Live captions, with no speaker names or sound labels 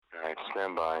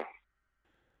stand by.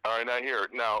 All right, now here.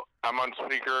 Now, I'm on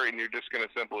speaker, and you're just going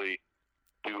to simply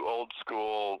do old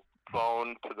school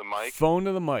phone to the mic? Phone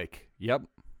to the mic, yep.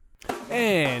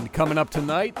 And coming up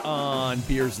tonight on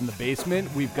Beers in the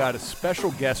Basement, we've got a special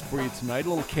guest for you tonight, a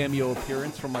little cameo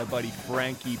appearance from my buddy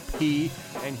Frankie P.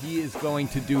 And he is going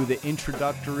to do the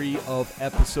introductory of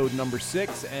episode number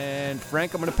 6. And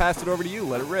Frank, I'm going to pass it over to you.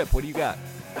 Let it rip. What do you got?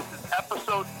 This is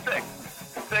episode 6.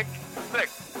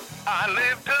 6. I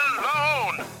lived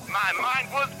alone. My mind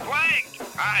was blank.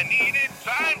 I needed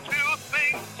time to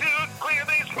think, to clear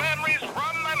these memories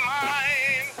from my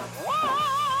mind. Whoa!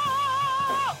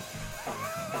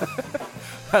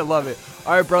 I love it.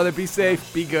 All right, brother, be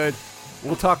safe, be good.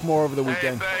 We'll talk more over the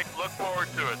weekend. Hey, thanks. Look forward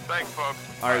to it. Thanks, folks.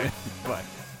 All right, bye.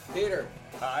 Peter.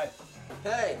 Hi.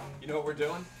 Hey. You know what we're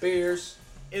doing? Beers.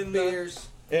 In the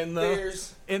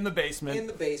basement. In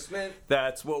the basement.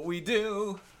 That's what we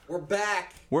do. We're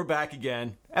back. We're back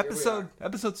again. Episode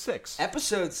 6.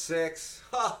 Episode 6.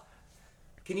 Huh.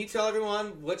 Can you tell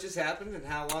everyone what just happened and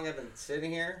how long I've been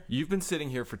sitting here? You've been sitting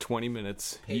here for 20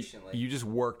 minutes. Patiently. You just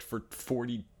worked for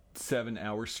 47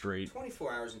 hours straight.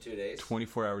 24 hours and 2 days.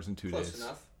 24 hours and 2 days. Close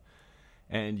enough.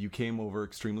 And you came over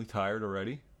extremely tired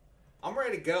already. I'm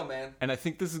ready to go, man. And I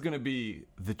think this is going to be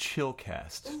the chill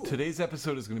cast. Ooh. Today's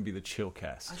episode is going to be the chill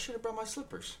cast. I should have brought my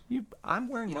slippers. I'm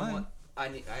wearing You know mine. what? I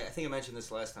think I mentioned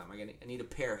this last time. I need a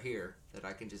pair here that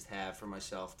I can just have for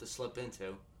myself to slip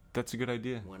into That's a good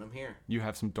idea. when I'm here. You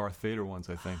have some Darth Vader ones,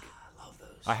 I think. I love those.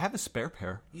 I have a spare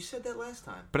pair. You said that last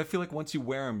time. But I feel like once you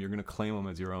wear them, you're going to claim them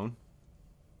as your own.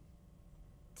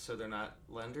 So they're not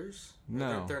lenders?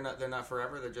 No. They're not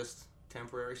forever. They're just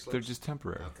temporary slips. They're just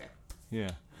temporary. Okay. Yeah.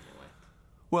 Anyway.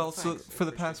 Well, Thanks. so for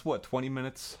the past, 20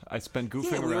 minutes, I spent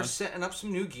goofing Yeah, we were around. setting up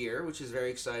some new gear, which is very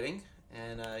exciting.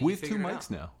 And We you have 2 figured it mics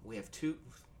out. now. We have 3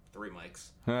 mics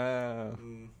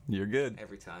You're good.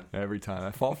 every time. Every time.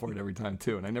 I fall for it every time,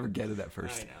 too, and I never get it at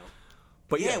first. I know.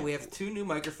 But yeah, we have 2 new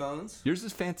microphones. Yours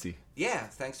is fancy. Yeah,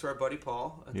 thanks to our buddy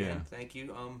Paul. Again, Yeah. thank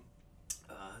you.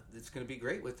 It's going to be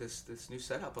great with this new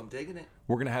setup. I'm digging it.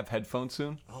 We're going to have headphones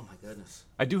soon. Oh, my goodness.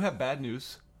 I do have bad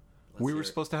news. Let's We hear were it.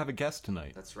 supposed to have a guest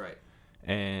tonight, That's right.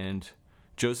 and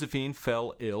Josephine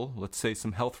fell ill, let's say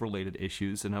some health-related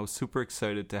issues, and I was super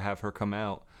excited to have her come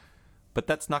out. But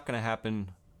that's not going to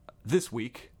happen this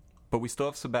week, but we still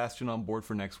have Sebastian on board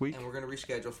for next week. And we're going to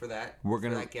reschedule for that. We're for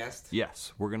gonna that guest.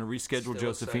 Yes, we're going to reschedule Still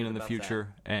Josephine in the excited about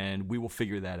future, and we will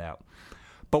figure that out.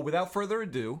 But without further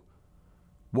ado,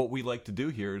 what we like to do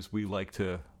here is we like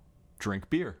to drink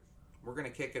beer. We're going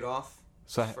to kick it off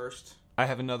So first. I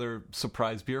have another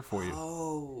surprise beer for you.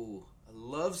 Oh, I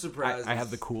love surprises. I have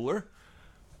the cooler,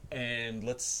 and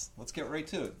let's get right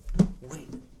to it. Wait,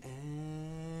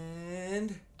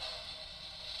 and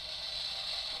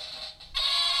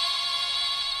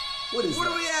what do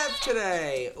we have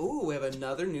today? Ooh, we have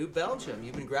another New Belgium.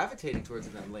 You've been gravitating towards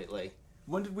them lately.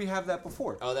 When did we have that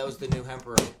before? Oh, that was the New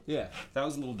Hemperor. Yeah, that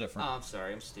was a little different. Oh, I'm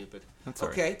sorry, I'm stupid. That's all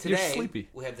right. Okay, You're today sleepy.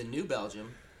 we have the New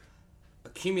Belgium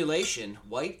Accumulation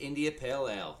White India Pale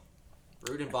Ale,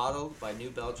 brewed and bottled by New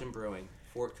Belgium Brewing,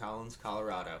 Fort Collins,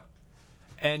 Colorado.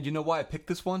 And you know why I picked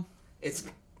this one? It's,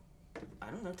 I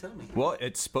don't know, tell me. Well,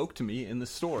 it spoke to me in the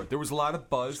store. There was a lot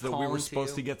of buzz that we were calling to supposed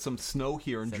you. to get some snow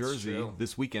here in That's Jersey true.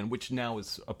 this weekend, which now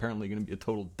is apparently going to be a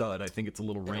total dud. I think it's a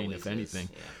little rain, always if anything.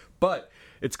 is, yeah. But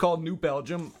it's called New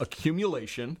Belgium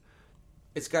Accumulation.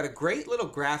 It's got a great little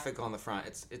graphic on the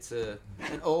front. It's an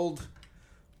old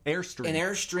Airstream. an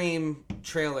Airstream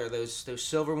trailer. Those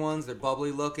silver ones. They're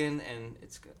bubbly looking, and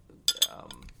it's got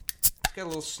a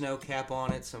little snow cap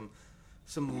on it.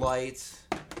 Some lights.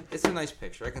 It's a nice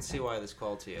picture. I can see why this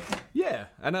called to you. Yeah,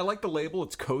 and I like the label.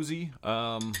 It's cozy.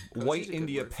 White a good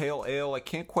India word. Pale Ale. I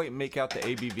can't quite make out the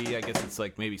ABV. I guess it's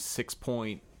like maybe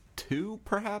 6.2,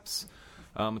 perhaps.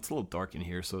 It's a little dark in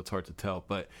here, so it's hard to tell.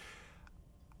 But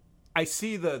I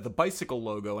see the bicycle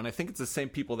logo, and I think it's the same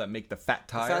people that make the Fat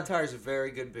Tire. Fat Tire is a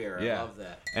very good beer. I Yeah. love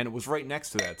that. And it was right next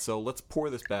to that. So let's pour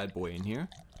this bad boy in here.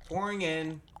 Pouring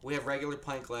in, we have regular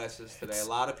pint glasses today. A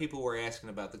lot of people were asking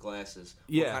about the glasses.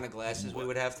 Yeah. What kind of glasses we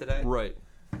would have today? Right.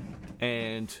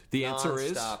 And the answer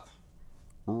is Non-stop.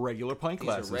 regular pint These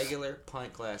glasses. are regular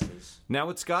pint glasses. Now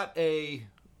it's got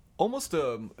almost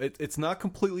it's not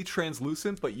completely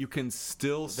translucent, but you can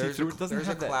still see There's through a, it. Doesn't there's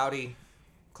have a that.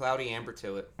 cloudy amber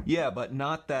to it. Yeah, but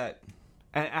not that.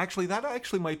 And actually, that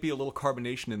actually might be a little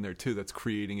carbonation in there too that's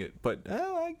creating it. But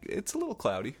it's a little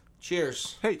cloudy.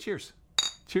 Cheers. Hey, cheers!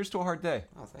 Cheers to a hard day.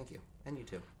 Oh, thank you. And you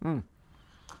too.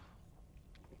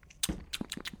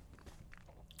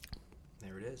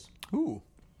 There it is. Ooh,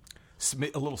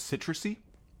 a little citrusy,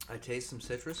 I taste some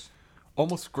citrus.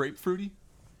 almost grapefruity.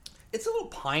 It's a little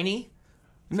piney.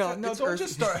 No, It's don't earthy.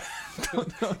 just start. don't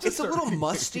just It's a start little reading.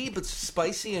 musty, but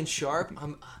spicy and sharp.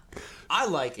 I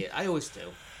like it. I always do.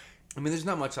 I mean, there's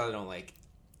not much I don't like.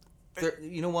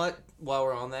 You know what? While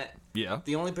we're on that, Yeah.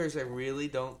 the only beers I really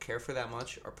don't care for that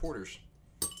much are porters.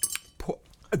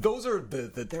 Those are the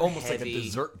They're almost like heavy. a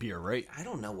dessert beer, right? I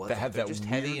don't know what That have they're that just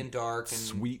weird, heavy and dark and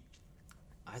Sweet.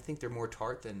 I think they're more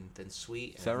tart than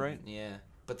sweet. Is that right? Yeah,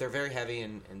 but they're very heavy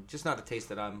and just not a taste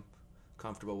that I'm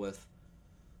comfortable with.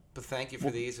 But thank you for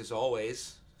these as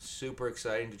always. Super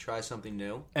exciting to try something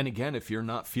new. And again, if you're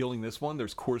not feeling this one,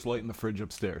 there's Coors Light in the fridge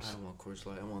upstairs. I don't want Coors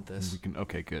Light. I want this. We can.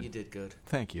 Okay, good. You did good.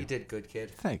 Thank you. You did good,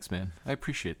 kid. Thanks, man. I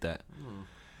appreciate that.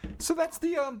 So that's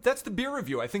the beer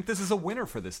review. I think this is a winner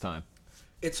for this time.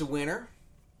 It's a winner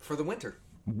for the winter.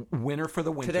 Winner for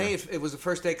the winter. Today, it was the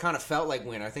first day, kind of felt like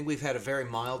winter. I think we've had a very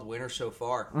mild winter so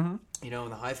far. Mm-hmm. You know,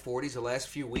 in the high 40s the last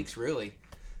few weeks, really.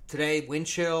 Today, wind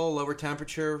chill, lower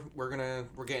temperature. We're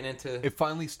getting into. It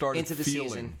finally started into the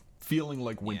season. feeling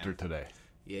like winter today.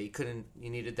 Yeah, you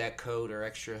needed that coat or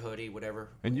extra hoodie, whatever.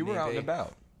 And you it were may out and be.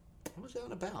 about. I was out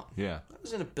and about. Yeah. I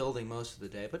was in a building most of the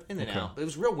day, but in and Okay. out. But it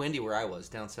was real windy where I was,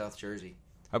 down South Jersey.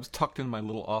 I was tucked in my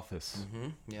little office,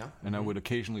 Yeah. and I would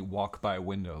occasionally walk by a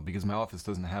window because my office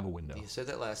doesn't have a window. You said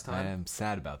that last I time. am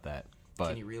sad about that, but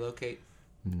Can you relocate?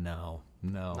 no.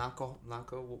 Knock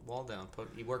a wall down.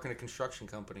 You work in a construction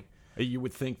company. You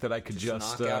would think that I could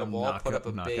just knock out a wall, put up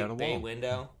a knock big out a bay wall.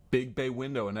 window. Big bay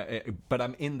window, but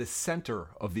I'm in the center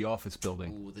of the office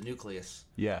building. Ooh, the nucleus.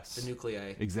 Yes, The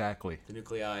nuclei. exactly. The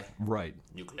nuclei. Right.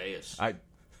 Nucleus.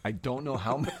 I don't know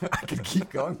how many, I could keep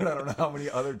going, but I don't know how many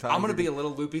other times. I'm gonna be a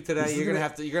little loopy today. You're gonna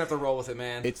have to roll with it,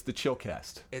 man. It's the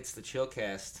Chillcast. It's the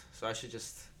Chillcast, so I should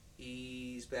just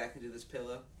ease back into this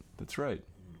pillow. That's right.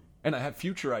 And I have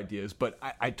future ideas, but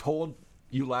I told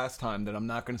you last time that I'm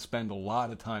not going to spend a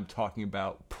lot of time talking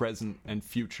about present and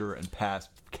future and past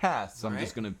casts. I'm Right.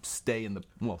 just going to stay in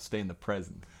the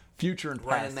present. Future and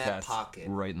Right past in that casts. pocket.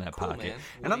 Right in that Cool, pocket. man.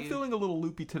 And What I'm do you- feeling a little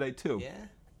loopy today, too. Yeah.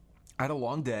 I had a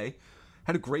long day.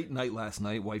 Had a great night last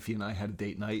night. Wifey and I had a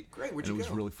date night. Great. Where'd and you it was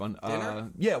go? really fun.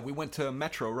 Dinner? Yeah, we went to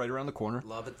Metro right around the corner.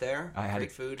 Love it there. I had Great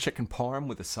a food. chicken parm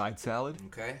with a side salad.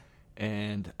 Okay.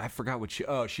 And I forgot what she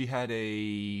had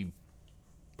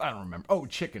I don't remember. Oh,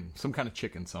 chicken. Some kind of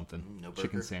chicken something. No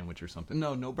Chicken burger? sandwich or something.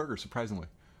 No burger, surprisingly.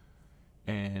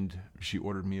 And she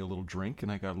ordered me a little drink,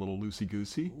 and I got a little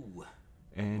loosey-goosey. Ooh.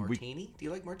 And Martini? Do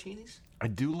you like martinis? I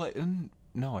do like...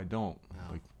 No, I don't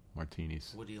like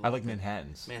martinis. What do you I like like then?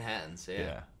 Manhattans. Manhattans, yeah.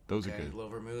 Yeah, those are Okay, good. A little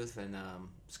vermouth and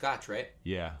scotch, right?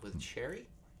 Yeah. With cherry?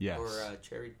 Yes. Or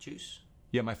cherry juice?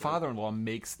 Yeah, my father-in-law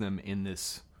makes them in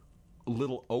this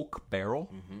little oak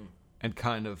barrel and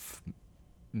kind of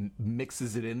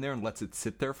mixes it in there and lets it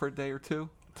sit there for a day or two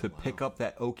to pick up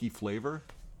that oaky flavor.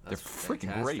 That's they're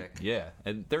freaking great. fantastic. Yeah,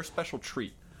 and they're a special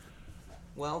treat.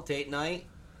 Well, date night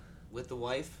with the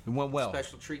wife. It went well.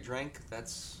 Special treat drink.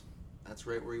 That's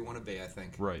right where you want to be, I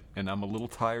think. Right, and I'm a little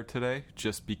tired today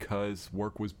just because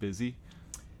work was busy.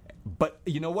 But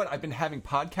you know what? I've been having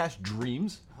podcast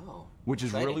dreams, Oh. which is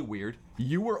exciting. really weird.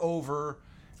 You were over,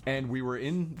 and we were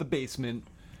in the basement,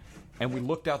 and we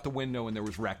looked out the window, and there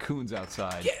was raccoons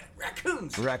outside. Yeah,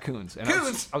 raccoons. Raccoons. And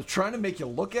Coons! I was trying to make you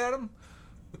look at them,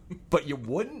 but you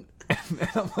wouldn't. And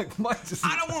I'm like, Mike, just...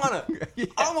 I don't want to. Yeah.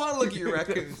 I don't want to look at your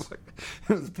raccoons.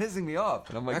 It was pissing me off.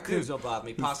 And I'm like, Raccoons dude, don't bother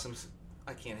me. Possums,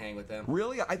 I can't hang with them.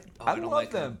 really? I don't love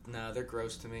like them. No, they're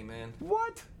gross to me, man.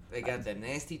 What? They got that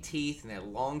nasty teeth and that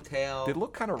long tail. They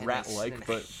look kind of and rat-like, and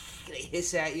but... they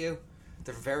hiss at you.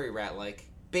 They're very rat-like.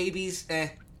 Babies,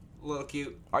 a little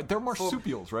cute. They're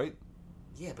marsupials, right?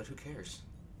 Yeah, but who cares?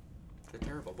 They're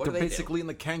terrible. What They're do they basically in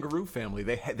the kangaroo family.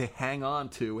 They hang on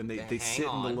to, and they hang sit in the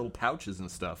on. little pouches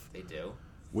and stuff, do? They do.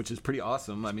 which is pretty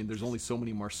awesome. I mean, there's only so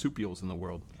many marsupials in the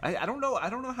world. I don't know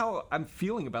how I'm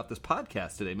feeling about this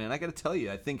podcast today, man. I got to tell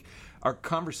you, I think our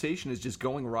conversation is just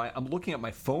going right. I'm looking at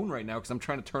my phone right now because I'm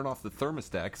trying to turn off the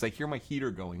thermostat because I hear my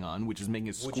heater going on, which is making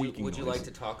a squeaking Would you noise. like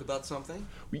to talk about something?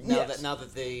 Yes. Now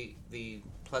that the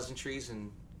pleasantries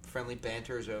and friendly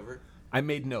banter is over, I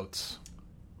made notes.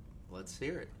 let's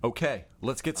hear it. Okay,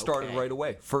 let's get started Okay. right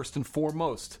away. First and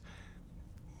foremost,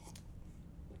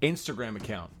 Instagram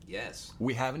account. Yes.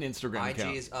 We have an Instagram IG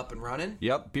account. is up and running.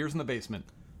 Yep, Beers in the Basement.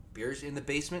 Beers in the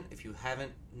basement. If you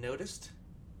haven't noticed,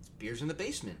 it's Beers in the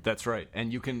Basement. That's right.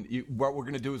 And what we're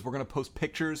going to do is we're going to post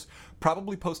pictures,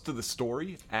 probably post to the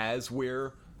story as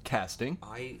we're casting.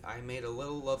 I made a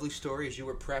little lovely story as you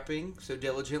were prepping so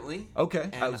diligently. Okay.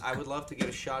 And I would love to get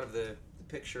a shot of the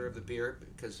picture of the beer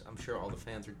because I'm sure all the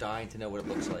fans are dying to know what it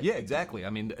looks like. Yeah, exactly. I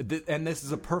mean, and this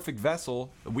is a perfect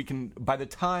vessel. We can, by the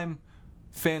time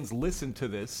fans listen to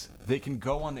this, they can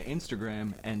go on the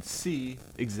Instagram and see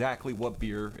exactly what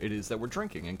beer it is that we're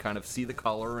drinking and kind of see the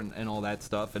color and all that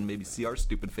stuff and maybe see our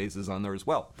stupid faces on there as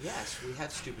well. Yes, we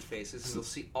have stupid faces, and you'll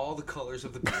see all the colors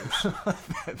of the beers.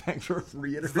 Thanks for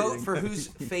reiterating. Vote for whose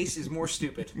face is more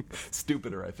stupid.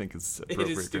 Stupider, I think, is appropriate.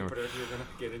 It is stupider if you're going to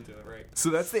get into it, right? So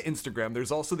that's the Instagram.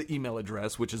 There's also the email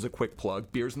address, which is a quick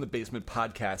plug,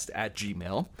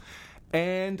 beersinthebasementpodcast@gmail.com.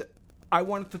 And I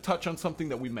wanted to touch on something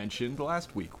that we mentioned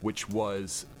last week, which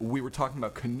was we were talking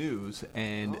about canoes,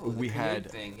 and we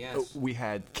had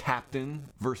captain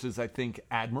versus, I think,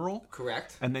 admiral.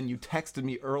 Correct. And then you texted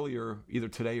me earlier, either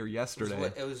today or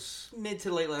yesterday. It was mid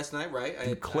to late last night, right?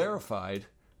 You clarified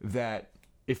that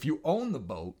if you own the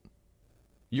boat,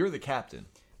 you're the captain.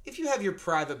 If you have your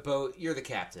private boat, you're the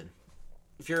captain.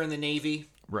 If you're in the Navy,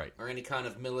 right, or any kind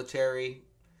of military,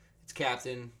 it's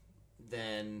captain,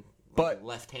 then but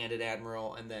left-handed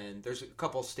admiral, and then there's a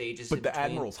couple stages. But the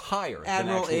admiral's higher.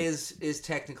 Admiral is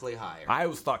technically higher. I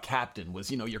always thought captain was,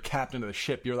 you're captain of the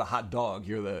ship. You're the hot dog.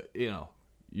 You're the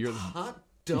hot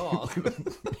dog.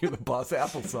 You're the boss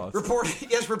applesauce.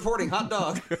 Reporting hot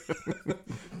dog.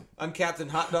 I'm Captain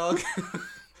Hot Dog.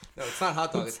 No, it's not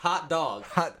hot dog. It's hot dog.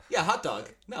 Hot dog.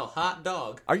 No, hot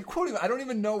dog. Are you quoting? I don't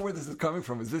even know where this is coming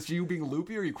from. Is this you being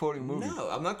loopy, or are you quoting a movie? No,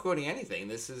 I'm not quoting anything.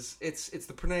 It's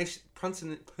the pronunciation.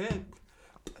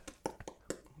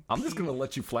 I'm just gonna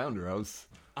let you flounder.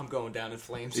 I'm going down in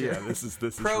flames here. Yeah, this is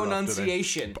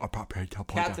pronunciation.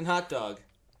 Captain Hot Dog.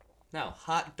 No,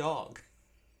 hot dog.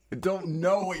 I don't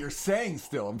know what you're saying.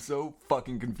 Still, I'm so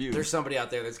fucking confused. There's somebody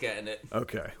out there that's getting it.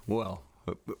 Okay, well.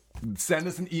 Send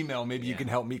us an email. Maybe you can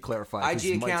help me clarify.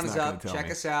 IG account is up. Check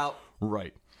us out.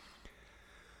 Right.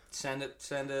 Send a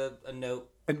note.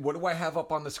 And what do I have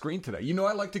up on the screen today?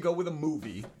 I like to go with a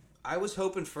movie. I was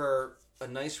hoping for a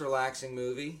nice, relaxing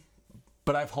movie.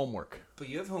 But I have homework. But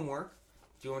you have homework.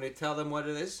 Do you want me to tell them what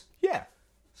it is? Yeah.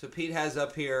 So Pete has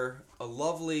up here a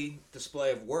lovely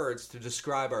display of words to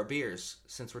describe our beers.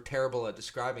 Since we're terrible at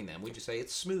describing them, we just say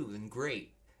it's smooth and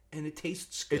great. And it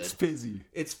tastes good. It's fizzy.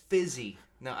 It's fizzy.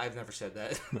 No, I've never said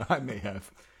that. I may have.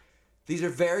 These are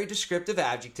very descriptive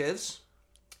adjectives.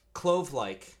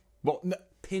 Clove-like. Well, no,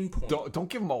 pinpoint. Don't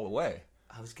give them all away.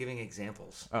 I was giving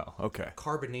examples. Oh, okay.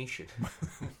 Carbonation.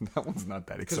 That one's not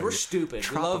that exciting. Because we're stupid.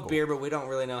 Tropical. We love beer, but we don't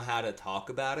really know how to talk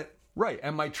about it. Right,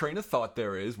 and my train of thought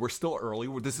there is, we're still early.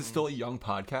 This is still a young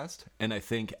podcast, and I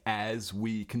think as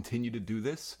we continue to do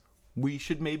this, we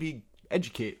should maybe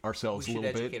educate ourselves a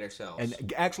little bit.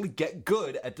 And actually get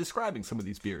good at describing some of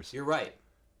these beers. You're right.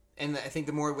 And I think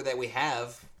the more that we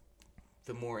have,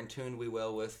 the more in tune we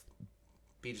will with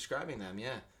be describing them.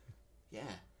 Yeah.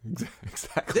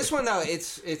 Exactly. This one, though,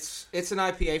 it's an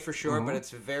IPA for sure, but it's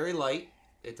very light.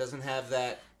 It doesn't have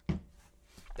that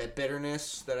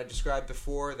bitterness that I described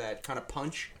before, that kind of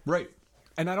punch. Right.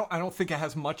 And I don't think it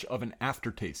has much of an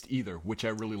aftertaste either, which I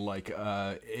really like.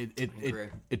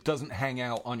 It doesn't hang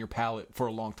out on your palate for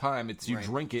a long time. It's you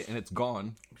drink it and it's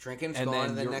gone. Drink it, it's gone,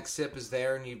 and the next sip is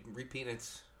there, and you repeat.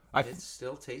 It's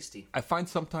still tasty. I find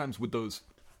sometimes with those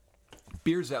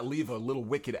beers that leave a little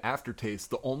wicked aftertaste,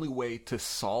 the only way to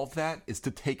solve that is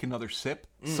to take another sip.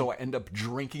 So I end up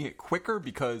drinking it quicker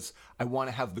because I want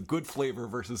to have the good flavor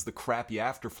versus the crappy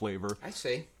after flavor. I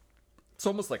see. It's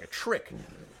almost like a trick.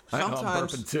 Sometimes, I know I'm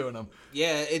burping too, and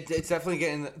it's definitely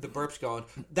getting the burps going.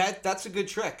 That's a good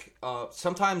trick.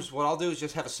 Sometimes what I'll do is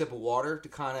just have a sip of water to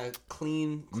kind of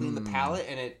clean the palate,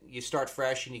 and you start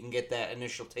fresh, and you can get that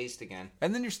initial taste again.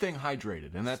 And then you're staying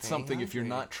hydrated, and that's something if you're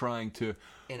not trying to.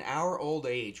 In our old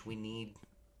age, we need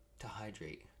to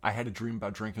hydrate. I had a dream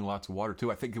about drinking lots of water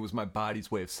too. I think it was my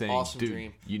body's way of saying,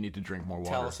 "Dude, you need to drink more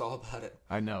water." Tell us all about it.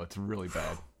 I know it's really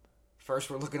bad. First,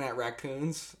 we're looking at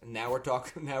raccoons, and now we're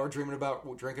dreaming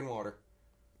about drinking water.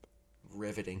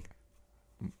 Riveting.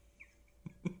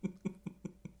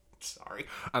 Sorry.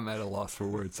 I'm at a loss for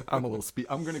words. I'm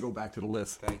going to go back to the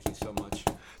list. Thank you so much.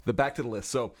 Back to the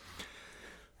list. So,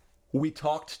 we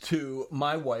talked to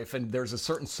my wife, and there's a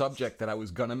certain subject that I was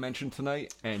going to mention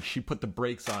tonight, and she put the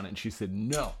brakes on it, and she said,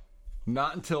 no,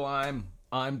 not until I'm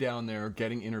down there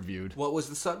getting interviewed. What was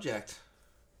the subject?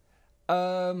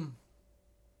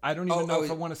 I don't even know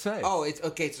if I want to say. Oh, it's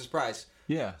okay. It's a surprise.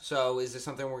 Yeah. So, is this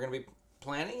something we're going to be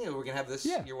planning? Or we're going to have this?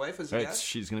 Yeah. Your wife as a guest.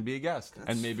 She's going to be a guest,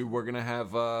 and maybe we're going to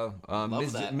have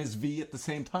Ms. V at the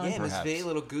same time. Yeah, perhaps. Ms. V,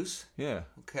 little goose. Yeah.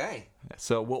 Okay.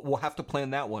 So we'll have to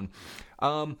plan that one.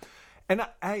 And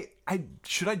I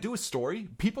should I do a story?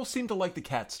 People seem to like the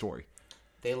cat story.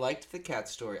 They liked the cat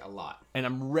story a lot. And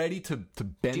I'm ready to bend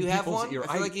people's ear. Do you have one?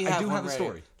 I feel like you have one I do have a ready.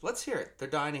 story. Let's hear it. They're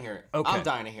dying to hear it. Okay. I'm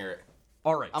dying to hear it.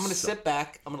 All right. I'm going to sit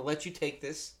back. I'm going to let you take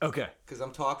this Okay. because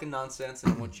I'm talking nonsense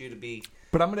and I want you to be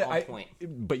But I'm gonna. on point.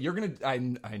 But you're gonna. I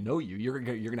know you. You're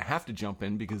gonna have to jump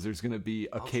in because there's gonna be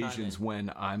occasions in.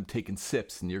 when I'm taking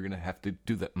sips and you're gonna have to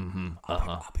do the.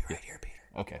 I'll be right here, Peter.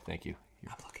 Okay. Thank you.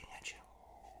 I'm looking at you.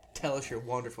 Tell us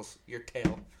your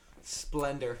tale.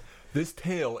 Splendor. This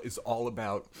tale is all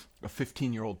about a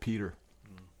 15-year-old Peter,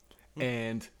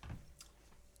 and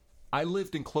I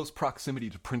lived in close proximity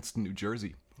to Princeton, New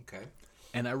Jersey. Okay.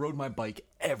 And I rode my bike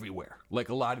everywhere, like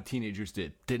a lot of teenagers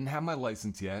did. Didn't have my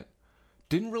license yet.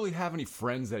 Didn't really have any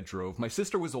friends that drove. My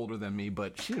sister was older than me,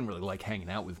 but she didn't really like hanging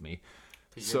out with me.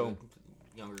 So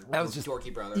Younger, I was just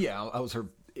dorky brother. Yeah, I was her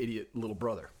idiot little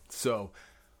brother. So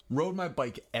rode my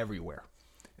bike everywhere.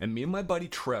 And me and my buddy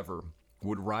Trevor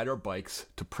would ride our bikes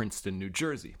to Princeton, New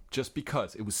Jersey, just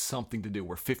because it was something to do.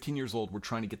 We're 15 years old. We're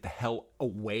trying to get the hell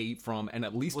away from and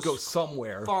at least go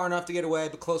somewhere. Far enough to get away,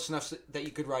 but close enough so that you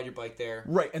could ride your bike there.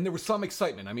 Right, and there was some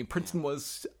excitement. I mean, Princeton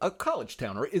was a college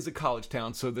town, or is a college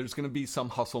town, so there's going to be some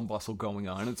hustle and bustle going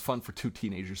on. It's fun for two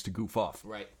teenagers to goof off.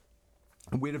 Right.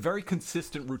 And we had a very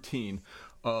consistent routine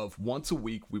of once a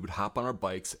week, we would hop on our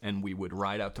bikes and we would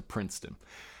ride out to Princeton.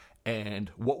 And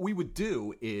what we would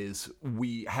do is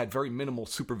we had very minimal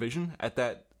supervision at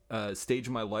that stage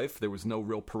of my life. There was no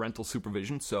real parental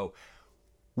supervision, so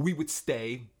we would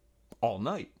stay all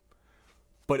night.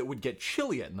 But it would get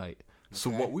chilly at night.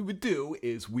 So what we would do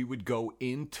is we would go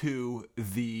into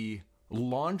the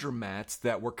laundromats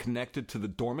that were connected to the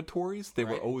dormitories. They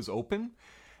were always open.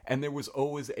 And there was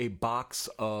always a box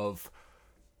of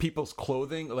people's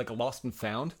clothing, like a lost and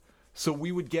found. So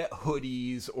we would get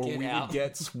hoodies or we would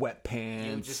get sweatpants.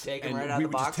 You would just take them right out of the we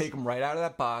would box? just take them right out of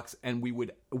that box, and we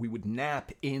would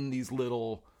nap in these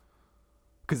little,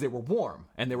 because they were warm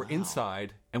and they were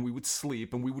inside, and we would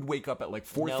sleep and we would wake up at like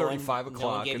 4:30, 5 o'clock. No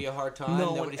one gave you a hard time?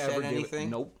 Nobody said anything?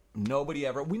 Nope. Nobody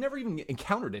ever. We never even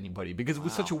encountered anybody because it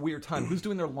was such a weird time. Who's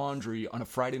doing their laundry on a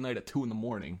Friday night at 2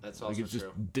 a.m? That's also it just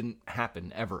true. didn't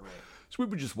happen ever. Right. So we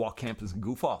would just walk campus and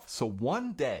goof off. So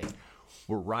one day,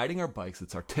 we're riding our bikes.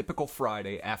 It's our typical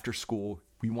Friday after school.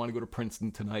 We want to go to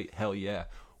Princeton tonight. Hell yeah.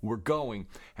 We're going,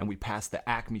 and we pass the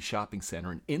Acme Shopping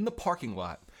Center. And in the parking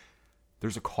lot,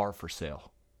 there's a car for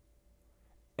sale.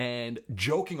 And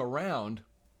joking around,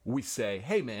 we say,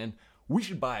 hey, man, we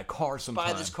should buy a car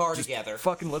sometime. Buy this car Just together.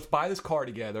 Fucking let's buy this car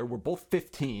together. We're both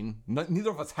 15. Neither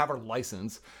of us have our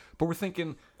license. But we're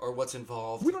thinking, Or what's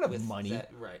involved. we don't have with money that.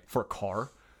 Right. for a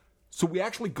car. So we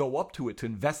actually go up to it to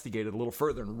investigate it a little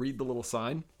further and read the little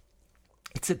sign.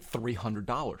 It said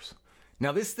 $300.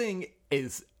 Now this thing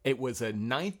it was a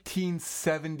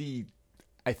 1970,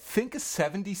 I think a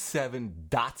 77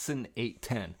 Datsun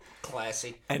 810.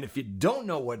 Classy. And if you don't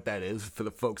know what that is, for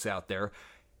the folks out there,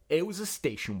 it was a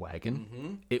station wagon.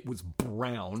 Mm-hmm. It was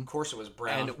brown. Of course it was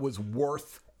brown. And it was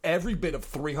worth every bit of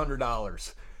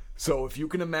 $300. So if you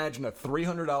can imagine a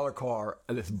 $300 car,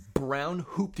 this brown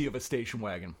hoopty of a station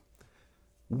wagon,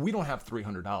 we don't have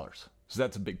 $300. So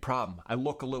that's a big problem. I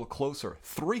look a little closer.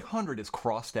 $300 is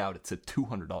crossed out. It's at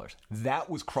 $200. That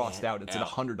was crossed out. It's at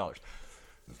 $100.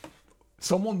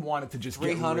 Someone wanted to just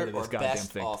get rid of this goddamn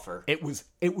best thing. offer. It was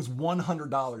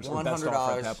 $100 or best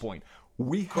offer at that point.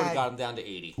 We Could have had got him down to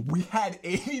 80. we had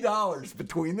 $80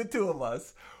 between the two of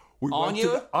us. We On went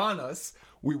you? on us.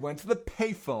 We went to the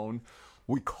payphone.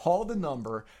 We called the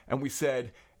number and we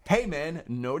said, "Hey man,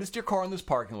 noticed your car in this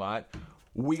parking lot.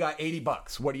 We got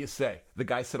 $80. What do you say?" The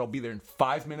guy said, "I'll be there in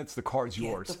 5 minutes. The car's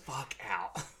yours." Get the fuck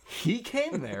out. He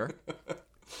came there,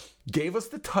 gave us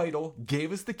the title,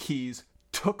 gave us the keys,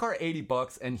 took our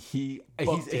 $80, and he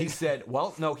said,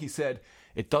 "Well, no," he said,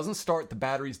 "it doesn't start. The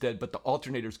battery's dead, but the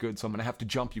alternator's good, so I'm gonna have to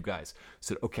jump you guys." I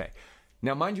said, "Okay."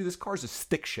 Now, mind you, this car's a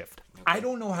stick shift. I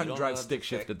don't know how to don't drive know how to stick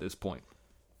shift at this point.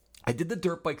 I did the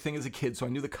dirt bike thing as a kid, so I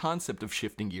knew the concept of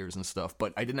shifting gears and stuff,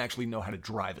 but I didn't actually know how to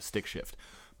drive a stick shift.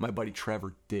 My buddy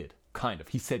Trevor did, kind of.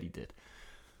 He said he did.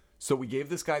 So we gave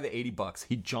this guy the $80.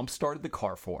 He jump-started the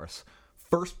car for us.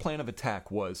 First plan of attack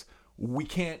was, we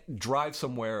can't drive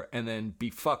somewhere and then be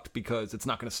fucked because it's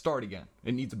not going to start again.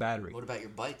 It needs a battery. What about your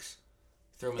bikes?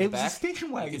 Throw them in It the was a back?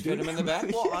 station wagon, You could fit dude. them in the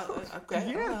back? Well, Yeah. okay. I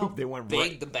Yeah, don't know. they went big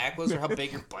right- the back was or how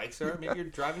big your bikes are. Maybe you're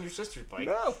driving your sister's bike.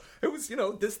 No, it was,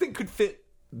 this thing could fit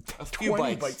A few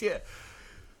 20 bikes. Yeah.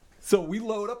 So we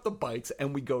load up the bikes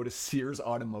and we go to Sears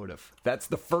Automotive. That's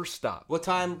the first stop. What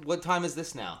time is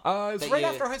this now? It's That right you-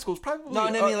 after high school. It's probably... No,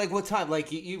 I mean, like, what time?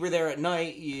 Like, you were there at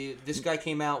night. This guy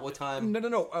came out. What time?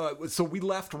 No. So we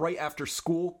left right after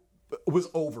school was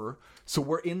over. So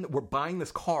we're buying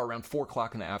this car around 4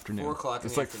 o'clock in the afternoon. 4 o'clock in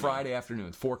It's the like afternoon. Friday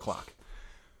afternoon, 4 o'clock.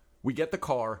 we get the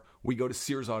car, we go to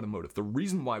Sears Automotive. The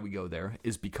reason why we go there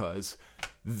is because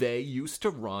they used to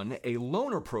run a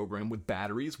loaner program with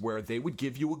batteries where they would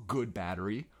give you a good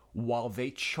battery while they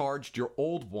charged your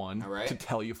old one to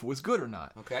tell you if it was good or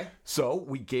not. Okay. So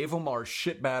we gave them our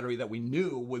shit battery that we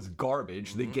knew was garbage.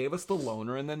 Mm-hmm. They gave us the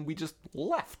loaner, and then we just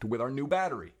left with our new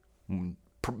battery.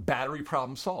 Battery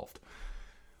problem solved.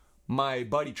 My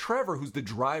buddy Trevor, who's the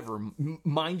driver,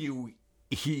 mind you,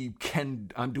 he can,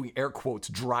 I'm doing air quotes,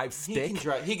 drive stick. He can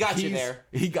drive. He got you there.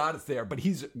 He got us there, but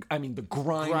he's, I mean, the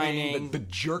grinding, the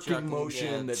jerking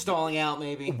motion. Yeah. Stalling out,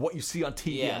 maybe. What you see on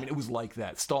TV. Yeah. I mean, it was like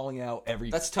that. Stalling out every...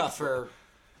 That's tough for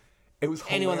it was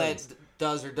anyone that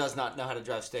does or does not know how to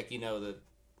drive stick. You know the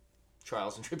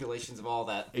trials and tribulations of all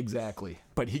that. Exactly.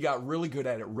 But he got really good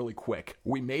at it really quick.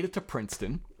 We made it to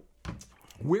Princeton.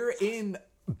 We're in...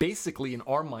 basically, in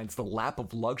our minds, the lap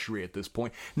of luxury at this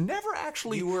point. Never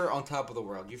actually... You were on top of the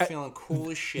world. You're feeling cool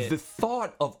as shit. The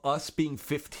thought of us being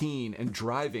 15 and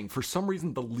driving, for some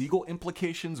reason, the legal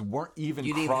implications weren't even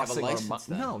crossing our mind.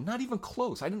 No, not even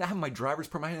close. I didn't have my driver's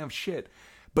permit. I didn't have shit.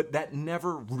 But that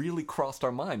never really crossed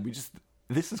our mind. We just...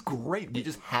 This is great. We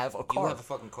just have a car. You have a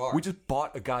fucking car. We just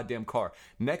bought a goddamn car.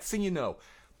 Next thing you know...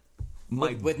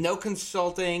 With no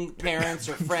consulting parents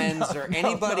or friends or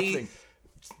anybody... Nothing.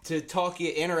 To talk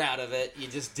you in or out of it, you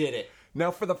just did it. Now,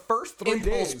 for the first 3 days...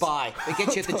 Impulse buy. They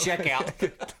get you at the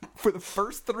checkout. For the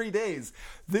first 3 days,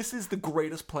 this is the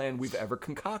greatest plan we've ever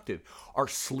concocted. Our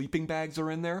sleeping bags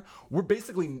are in there. We're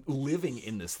basically living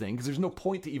in this thing, because there's no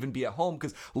point to even be at home,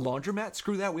 because laundromat,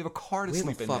 screw that. We have a car to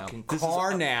sleep in now. We have a fucking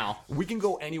car now. We can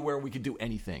go anywhere. We can do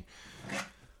anything.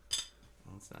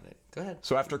 That's not it. Go ahead.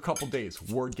 So after a couple days,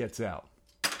 word gets out.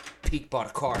 Pete bought a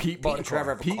car. Pete and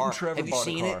Trevor have a car. Have you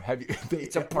seen it?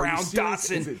 It's a brown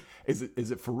Datsun. Is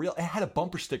it for real? It had a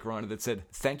bumper sticker on it that said,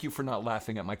 "Thank you for not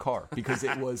laughing at my car," because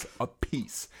it was a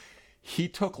piece. He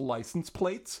took license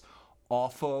plates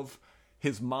off of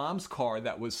his mom's car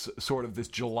that was sort of this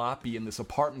jalopy in this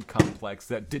apartment complex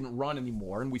that didn't run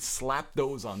anymore, and we slapped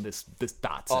those on this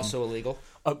Datsun. Also illegal?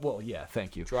 Well, yeah,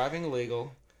 thank you. Driving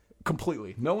illegal.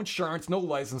 Completely. No insurance, no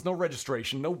license, no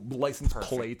registration, no license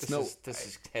plates. This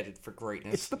is headed for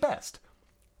greatness. It's the best.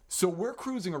 So we're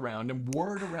cruising around, and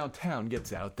word around town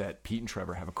gets out that Pete and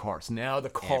Trevor have a car. So now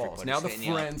the calls, now the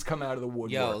friends come out of the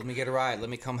woodwork. Yo, let me get a ride. Let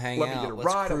me come hang out. Let me get a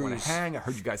ride. I want to hang. I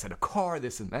heard you guys had a car,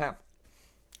 this and that.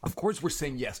 Of course, we're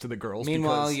saying yes to the girls.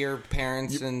 Meanwhile, your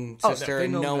parents and sister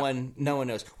and no one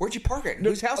knows. Where'd you park it?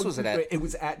 Whose house was it at? It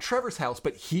was at Trevor's house,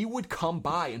 but he would come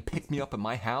by and pick me up at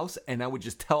my house, and I would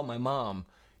just tell my mom,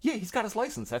 "Yeah, he's got his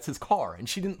license. That's his car," and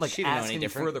she didn't ask any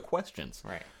further questions,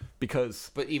 right?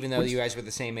 But even though you guys were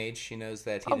the same age, she knows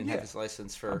that he didn't have his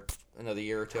license for another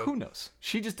year or two. Who knows?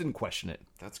 She just didn't question it.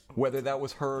 That's whether that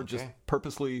was her just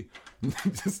purposely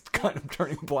just kind of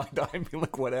turning a blind eye and being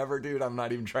like, whatever, dude, I'm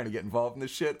not even trying to get involved in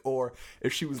this shit, or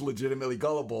if she was legitimately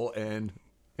gullible and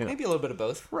maybe a little bit of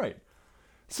both. Right.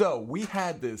 So we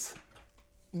had this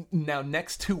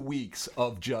next 2 weeks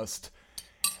of just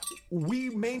we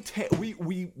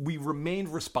remained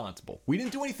responsible. We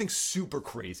didn't do anything super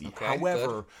crazy. Okay,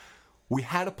 however, we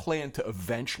had a plan to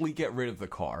eventually get rid of the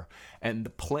car, and the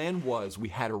plan was we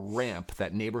had a ramp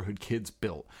that Neighborhood Kids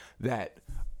built that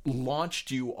launched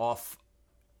you off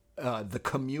the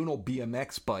communal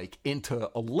BMX bike into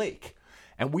a lake.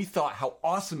 And we thought how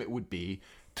awesome it would be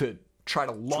to try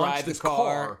to launch this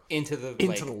car into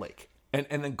the lake.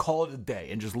 And then call it a day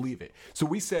and just leave it. So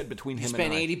we said between him and I...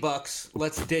 spend $80.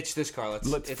 Let's ditch this car.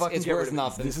 It's worth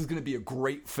nothing. This is going to be a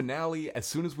great finale. As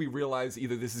soon as we realize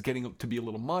either this is getting to be a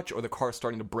little much or the car's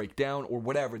starting to break down or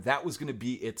whatever, that was going to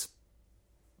be its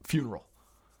funeral.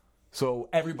 So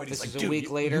everybody's this like, is dude, a week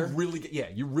later?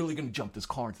 You're really going to jump this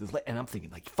car into this lake. And I'm thinking,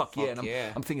 like, fuck yeah. And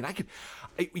I'm thinking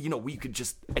we could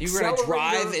just You were going to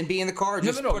drive and be in the car?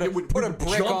 Just put a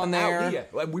brick on there?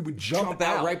 We would jump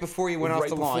out right before you went off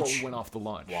the launch. Right before we went off the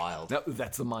launch. Wild.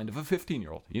 That's the mind of a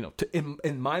 15-year-old.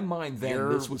 In my mind then,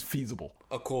 this was feasible.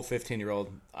 A cool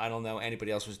 15-year-old. I don't know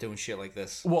anybody else was doing shit like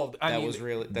this. Well,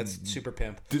 that's super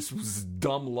pimp. This was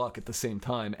dumb luck at the same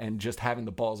time, and just having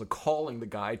the balls of calling the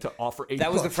guy to offer $8.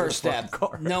 That was the first step.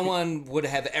 No one would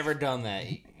have ever done that.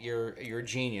 You're a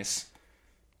genius.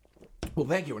 Well,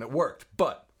 thank you, and it worked.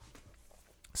 But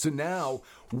so now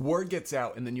word gets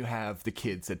out, and then you have the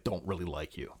kids that don't really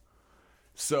like you.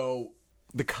 So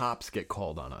the cops get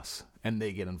called on us, and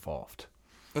they get involved.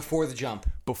 Before the jump.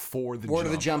 Word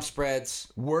of the jump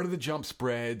spreads. Word of the jump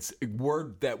spreads.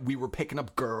 Word that we were picking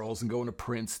up girls and going to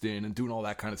Princeton and doing all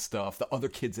that kind of stuff. The other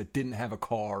kids that didn't have a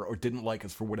car or didn't like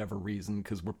us for whatever reason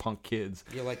because we're punk kids.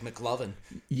 You're like McLovin.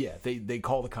 Yeah, they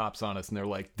call the cops on us and they're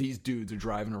like, these dudes are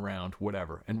driving around,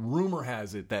 whatever. And rumor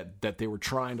has it that they were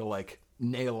trying to like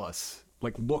nail us.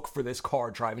 Like, look for this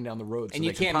car driving down the road. And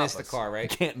you can't miss the car, right?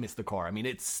 You can't miss the car. I mean,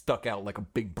 it's stuck out like a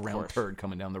big brown turd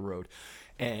coming down the road.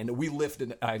 And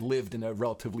I lived in a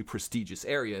relatively prestigious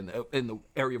area, in the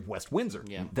area of West Windsor.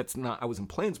 Yeah. I was in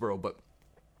Plainsboro, but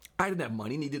I didn't have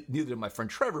money, neither did my friend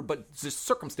Trevor, but just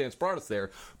circumstance brought us there.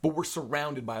 But we're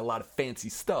surrounded by a lot of fancy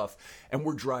stuff, and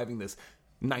we're driving this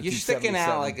 1977 You're sticking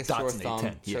out like a sore Datsun thumb,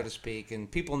 810. so to speak,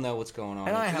 and people know what's going on.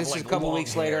 And I have, this like, is a couple long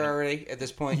weeks later hair. already at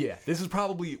this point? Yeah, this is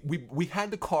probably... We had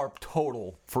the car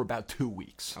total for about 2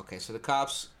 weeks. Okay, so the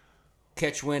cops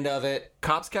catch wind of it.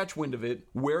 Cops catch wind of it.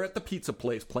 We're at the pizza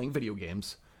place playing video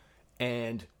games,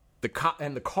 and the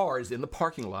car is in the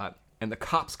parking lot, and the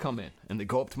cops come in, and they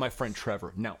go up to my friend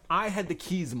Trevor. Now, I had the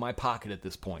keys in my pocket at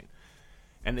this point,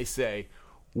 and they say,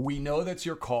 "We know that's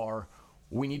your car.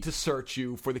 We need to search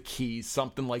you for the keys,"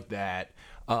 something like that.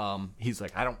 He's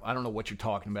like, I don't know what you're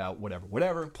talking about.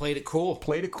 Whatever. Played it cool.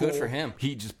 Good for him.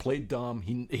 He just played dumb.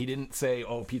 He didn't say,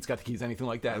 "Oh, Pete's got the keys," anything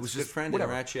like that. It was That's a just good friend.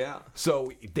 whatever. To rat you out.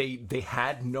 So they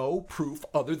had no proof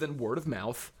other than word of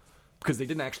mouth because they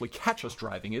didn't actually catch us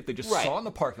driving it. They just Right. saw in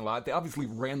the parking lot. They obviously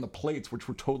ran the plates, which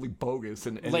were totally bogus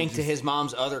and Linked to his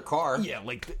mom's other car. yeah,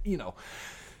 like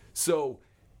So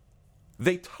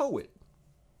they tow it.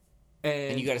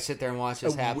 And you got to sit there and watch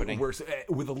this happening. We're,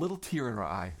 with a little tear in our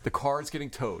eye, the car is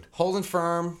getting towed. Holding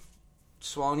firm,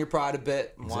 swallowing your pride a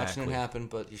bit, and watching it Exactly. happen,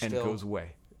 but you're And still... it goes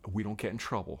away. We don't get in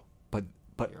trouble, but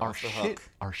You're off the hook.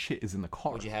 our shit is in the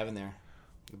car. What'd you have in there?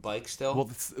 The bike still? Well,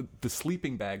 the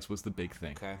sleeping bags was the big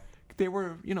thing. Okay. They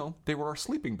were our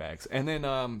sleeping bags, and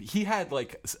then he had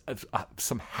like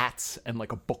some hats and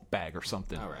like a book bag or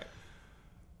something. All right.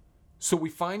 So we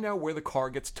find out where the car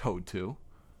gets towed to,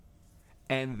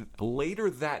 and later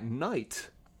that night,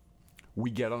 we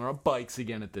get on our bikes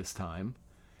again at this time,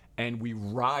 and we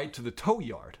ride to the tow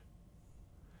yard,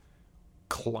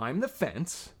 climb the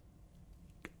fence.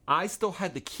 I still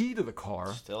had the key to the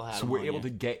car, Still had so them we're on able you. to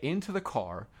get into the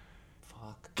car,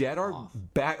 Fuck. get our off.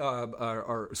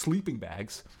 our sleeping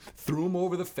bags, threw them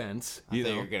over the fence. I thought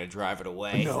you were going to drive it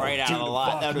away No, right out dude, of the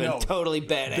lot. fuck That would have no. been totally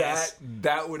badass.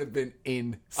 That would have been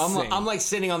insane. I'm like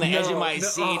sitting on the edge of my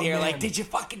seat oh, here, man. like, did you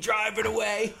fucking drive it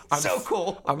away? So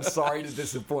cool. I'm sorry to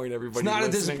disappoint everybody. It's not a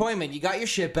listening. disappointment. You got your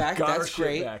shit back. Got our That's shit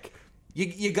great. back.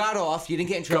 You got off. You didn't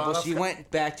get in trouble, off. so you went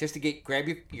back just to grab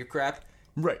your crap,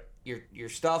 Right. your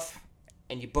stuff,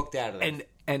 and you booked out of there.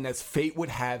 And as fate would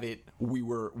have it,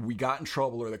 we got in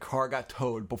trouble or the car got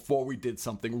towed before we did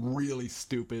something really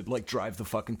stupid, like drive the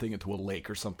fucking thing into a lake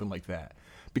or something like that.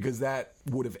 Because that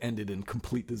would have ended in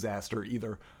complete disaster,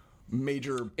 either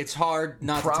major It's hard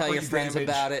not to tell your property friends damage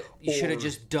about it. You should have or-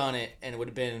 just done it, and it would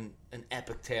have been an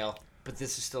epic tale. But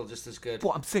this is still just as good.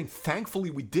 Well, I'm saying,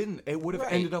 thankfully we didn't. It would have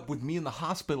Right. ended up with me in the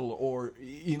hospital or,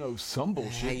 some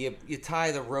bullshit. Yeah, you tie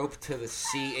the rope to the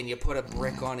seat and you put a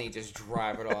brick on it, you just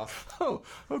drive it off. Oh,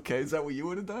 okay. Is that what you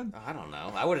would have done? I don't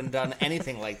know. I wouldn't have done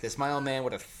anything like this. My old man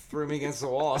would have threw me against the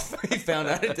wall if he found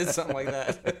out I did something like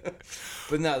that.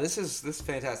 But no, this is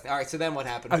fantastic. All right, so then what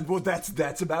happened? Well, that's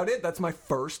about it. That's my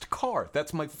first car.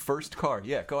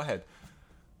 Yeah, go ahead.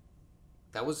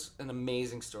 That was an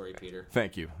amazing story, Peter.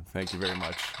 Thank you very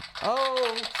much.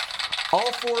 Oh, all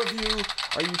four of you.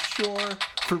 Are you sure?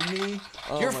 For me,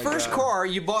 oh Your my first God. car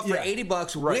you bought for Yeah.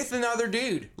 $80 Right. with another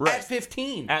dude Right. at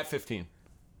 15. At 15.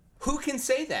 Who can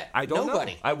say that? I don't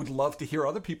Nobody. know. I would love to hear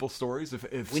other people's stories if We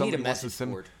need somebody a wants to message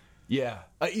send. board. Yeah,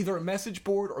 either a message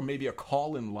board or maybe a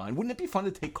call-in line. Wouldn't it be fun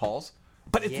to take calls?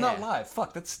 But it's not Yeah. live.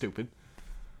 Fuck, that's stupid.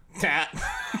 That's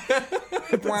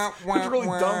It's really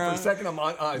dumb for a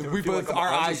second. We both, our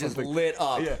eyes just lit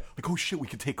up. Yeah, like, oh shit, we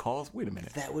could take calls. Wait a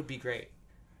minute. That would be great.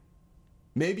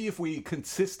 Maybe if we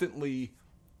consistently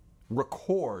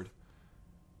record,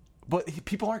 but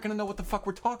people aren't going to know what the fuck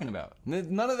we're talking about.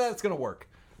 None of that's going to work.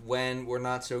 When we're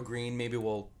not so green, maybe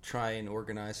we'll try and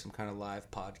organize some kind of live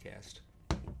podcast.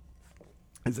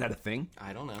 Is that a thing?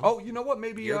 I don't know. Oh, you know what?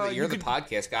 Maybe you're you the could-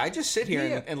 podcast guy. I just sit here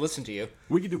Yeah. and listen to you.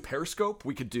 We could do Periscope.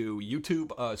 We could do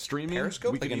YouTube streaming.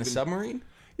 Periscope, We like could in a even- submarine.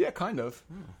 Yeah, kind of.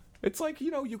 It's like,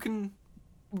 you can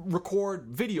record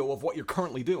video of what you're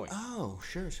currently doing. Oh,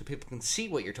 sure. So people can see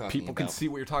what you're talking People about. can see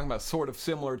what you're talking about, sort of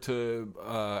similar to,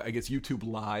 I guess, YouTube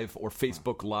Live or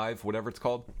Facebook Live, whatever it's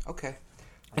called. Okay.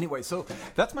 Anyway, so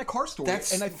that's my car story.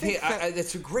 That's and I think that,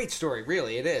 that's a great story.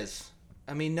 Really, it is.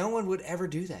 I mean, no one would ever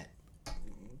do that.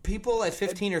 People at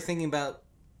 15 are thinking about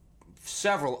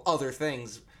several other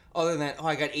things other than,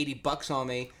 I got $80 on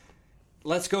me.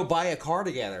 Let's go buy a car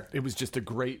together. It was just a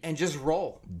great And just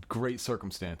roll.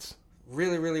 circumstance.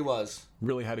 Really, really was.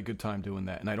 Really had a good time doing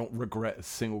that, and I don't regret a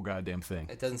single goddamn thing.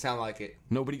 It doesn't sound like it.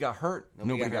 Nobody got hurt.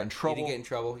 Nobody got in trouble. You didn't get in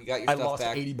trouble. You got your I stuff lost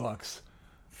back. $80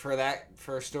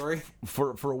 For a story?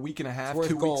 for a week and a half, worth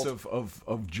 2 weeks gold.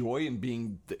 of joy and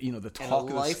being the And a talk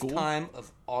of the school. lifetime of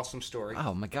awesome story.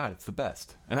 Oh my god, it's the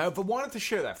best. And I've wanted to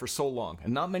share that for so long,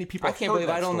 and not many people. I have can't heard believe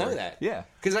that I don't story. know that. Yeah,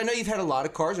 Because I know you've had a lot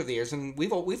of cars over the years, and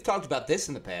we've talked about this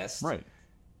in the past. right,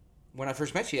 When I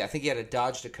first met you, I think you had a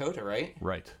Dodge Dakota, right?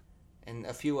 right. And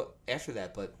a few after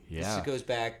that, but Yeah. this goes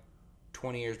back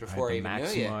 20 years I had before I the even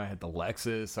Maxima, knew you. I had the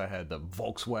Lexus, I had the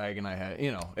Volkswagen, I had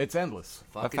it's endless.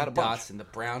 Fucking I've had a bunch. Datsun, the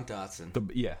brown Datsun.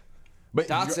 But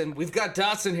Datsun, we've got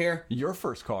Datsun here. Your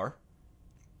first car,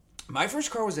 My first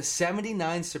car was a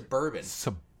 79 Suburban.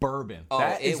 Suburban. Oh,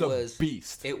 That is it was a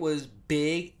beast. It was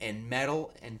big and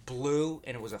metal and blue,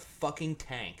 and it was a fucking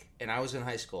tank. And I was in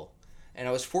high school, and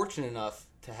I was fortunate enough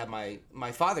to have my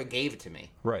father gave it to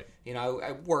me. Right. You know,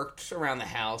 I worked around the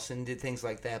house and did things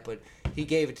like that, but he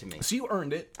gave it to me. So you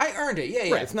earned it. I earned it,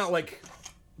 yeah. Right. It's not like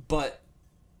But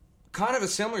kind of a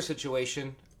similar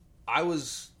situation.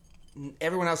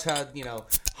 Everyone else had,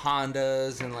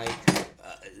 Hondas and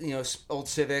old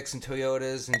Civics and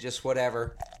Toyotas and just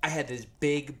whatever. I had this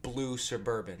big blue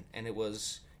Suburban, and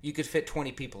you could fit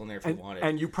 20 people in there if you wanted.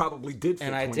 and you probably did. Fit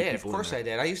And I 20 did, of people in course there. I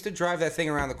did. I used to drive that thing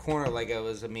around the corner like it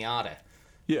was a Miata.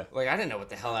 Yeah. Like, I didn't know what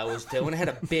the hell I was doing. It had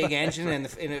a big engine and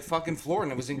a fucking floor,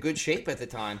 and it was in good shape at the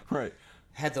time. Right.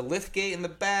 Had the lift gate in the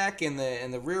back and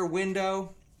the rear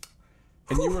window.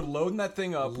 And you were loading that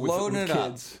thing up Loading with it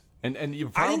up. kids. And you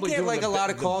I probably didn't get doing like the- a lot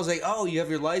of the- calls like, "Oh, you have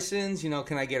your license?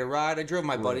 Can I get a ride?" I drove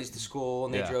my buddies to school,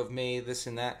 and they Yeah. drove me this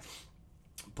and that.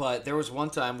 But there was one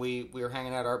time we were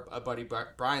hanging at our buddy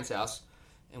Brian's house,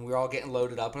 and we were all getting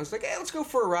loaded up, and I was like, "Hey, let's go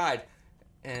for a ride."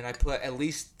 And I put at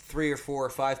least 3 or 4 or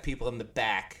 5 people in the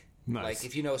back. Nice. Like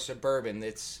if you know Suburban,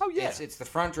 it's yeah. it's the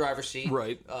front driver's seat,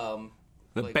 Right.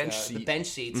 The like, bench seat. The bench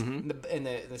seats. In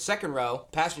the second row,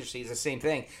 passenger seat is the same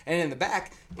thing. And in the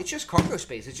back, it's just cargo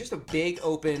space. It's just a big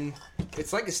open...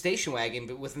 It's like a station wagon,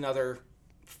 but with another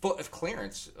foot of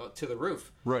clearance to the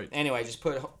roof. Right. Anyway, I just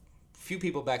put a few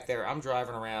people back there. I'm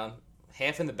driving around,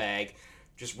 half in the bag,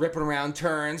 just ripping around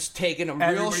turns, taking them real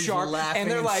Everybody's sharp. laughing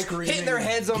And they're and like screaming. hitting their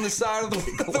heads on the side of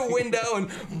the window and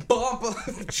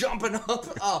jumping up.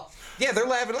 Oh, yeah, they're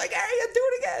laughing like, "Hey, do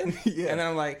it again." Yeah. And then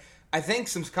I'm like, I think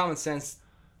some common sense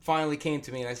finally came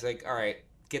to me, and I was like, all right,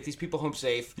 get these people home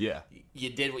safe. Yeah. You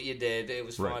did what you did. It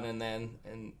was Right. fun,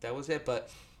 and that was it.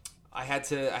 But I had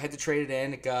to trade it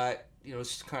in. It got,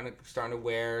 it's kind of starting to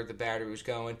wear. The battery was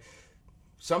going.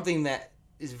 Something that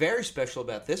is very special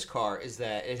about this car is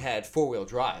that it had 4-wheel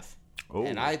drive. Oh.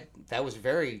 And that was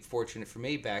very fortunate for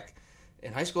me back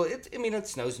in high school. It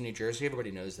snows in New Jersey.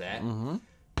 Everybody knows that. Mm-hmm.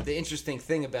 The interesting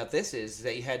thing about this is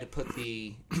that you had to put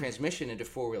the transmission into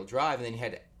 4-wheel drive, and then you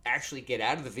had to actually get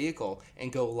out of the vehicle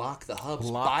and go lock the hubs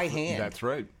by hand. That's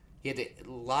right. You had to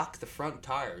lock the front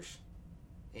tires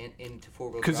into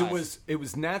 4-wheel drive. Because it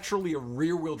was naturally a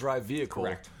rear-wheel drive vehicle.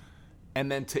 Correct. And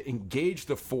then to engage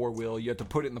the 4-wheel, you had to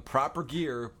put it in the proper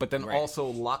gear, but then Right. also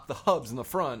lock the hubs in the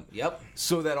front. Yep.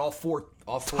 So that all four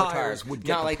tires would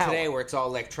get Not the like power. today where it's all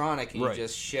electronic and Right. you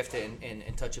just shift it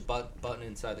and touch a button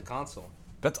inside the console.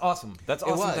 That's awesome. That's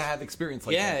awesome was. to have experience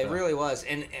like Yeah, that. it really was.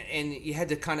 And you had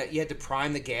to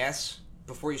prime the gas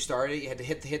before you started. You had to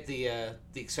hit the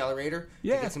accelerator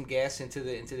Yeah. to get some gas into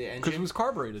the engine. Because it was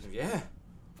carbureted. Yeah.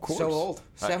 Of course. So old.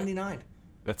 79.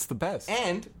 That's the best.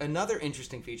 And another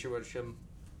interesting feature, which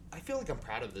I feel like I'm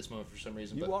proud of this moment for some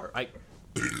reason. You but are.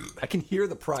 I can hear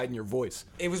the pride in your voice.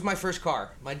 It was my first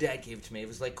car. My dad gave it to me. It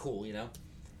was like cool,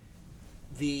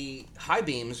 The high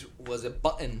beams was a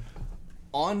button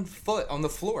on the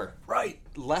floor, Right.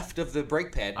 left of the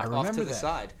brake pad, I off remember to the that.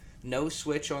 side. No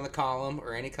switch on the column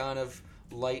or any kind of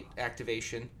light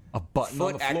activation. A button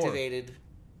on the Foot floor. activated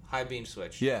high beam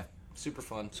switch. Yeah. Super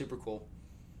fun, super cool.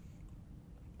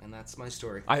 And that's my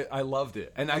story. I loved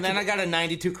it. And then I got a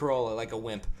 92 Corolla, like a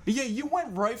wimp. Yeah, you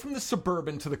went right from the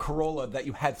Suburban to the Corolla that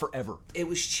you had forever. It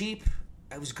was cheap.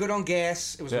 It was good on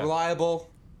gas. It was Yeah. reliable.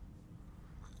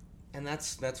 And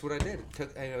that's what I did.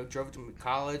 Drove it to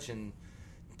college and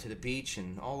to the beach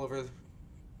and all over.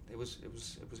 It was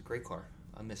a great car.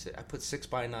 I miss it. I put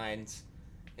 6x9s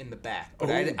in the back, but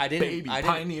I didn't. Baby. I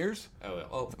didn't. Pioneers?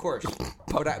 Oh, of course.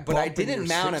 But I Bumping didn't your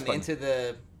mount them 6x9. into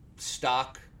the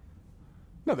stock.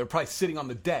 No, they're probably sitting on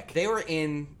the deck. They were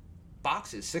in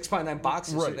boxes, 6x9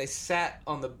 boxes. So Right. they sat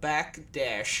on the back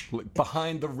dash, Like,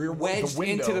 behind the rear wedged the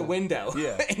window. into the window.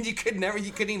 Yeah. And you couldn't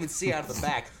even see out of the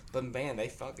back. But man, they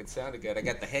fucking sounded good. I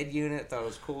got the head unit. Thought it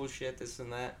was cool as shit. This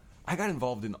and that. I got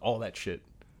involved in all that shit.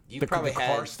 You probably the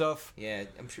had car stuff. Yeah,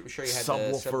 I'm sure you had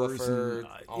subwoofers the subwoofer, and,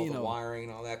 all the wiring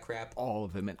and all that crap. All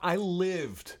of it, man. I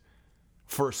lived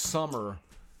for a summer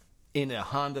in a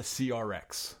Honda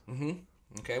CRX. Mm-hmm.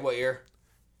 Okay, what year?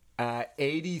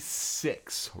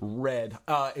 86 red.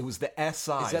 It was the SI.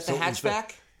 Is that the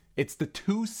hatchback? It's the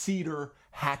 2-seater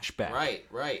hatchback.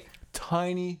 Right.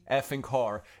 Tiny effing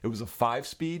car. It was a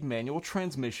 5-speed manual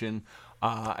transmission.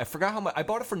 I forgot how much. I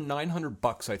bought it for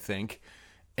 $900, I think.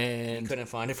 And you couldn't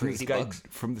find it for $80?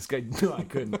 From this guy. No, I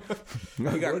couldn't.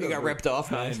 you got ripped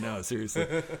off, man. I know, seriously.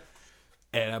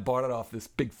 And I bought it off this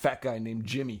big fat guy named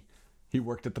Jimmy. He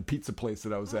worked at the pizza place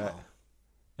that I was at.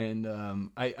 And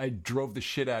I drove the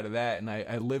shit out of that, and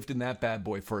I lived in that bad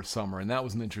boy for a summer, and that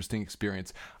was an interesting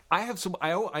experience.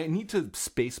 I need to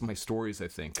space my stories, I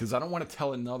think, because I don't want to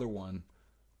tell another one.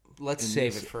 Let's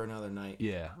save it for another night.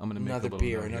 Yeah, I'm going to make another a little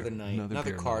beer, another night,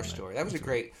 another car story. That was a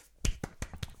great.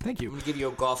 Thank you. I'm going to give you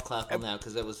a golf clap on that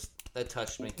because that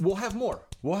touched me. We'll have more.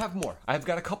 I've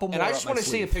got a couple more. And I just want to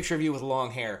see a picture of you with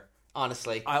long hair.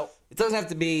 Honestly, it doesn't have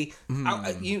to be.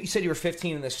 You said you were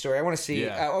 15 in this story. I want to see.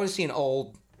 I want to see an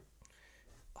old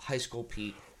high school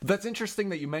Pete. That's interesting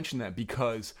that you mentioned that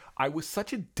because I was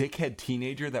such a dickhead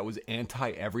teenager that was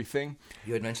anti everything.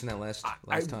 You had mentioned that last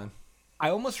time. I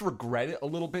almost regret it a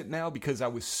little bit now because I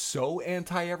was so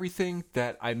anti everything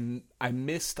that I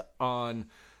missed on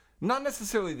not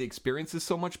necessarily the experiences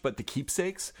so much, but the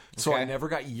keepsakes. Okay. So I never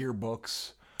got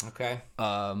yearbooks. Okay.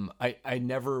 I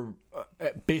never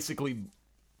basically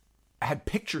had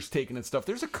pictures taken and stuff.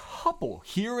 There's a couple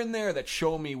here and there that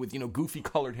show me with, goofy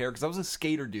colored hair because I was a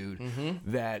skater dude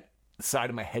that the side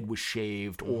of my head was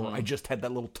shaved or I just had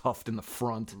that little tuft in the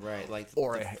front. Right, like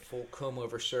or the full comb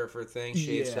over surfer thing,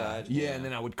 shaved side. Yeah, and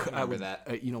then I would that.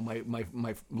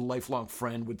 My lifelong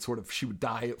friend would she would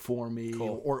dye it for me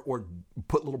or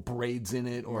put little braids in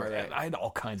it or I had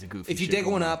all kinds of goofy If you shit dig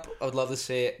one up, I would love to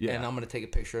see it. Yeah. And I'm going to take a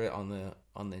picture of it on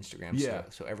the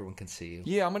Instagram so everyone can see you.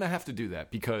 Yeah, I'm going to have to do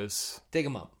that because dig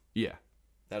them up. Yeah.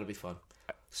 That'll be fun.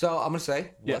 So I'm going to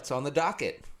say, what's on the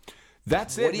docket?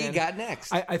 That's it. What do you got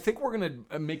next? I think we're going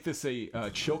to make this a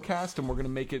chill cast, and we're going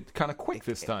to make it kind of quick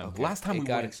this time. Okay. Last time we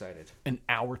got went excited. An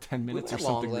hour, 10 minutes or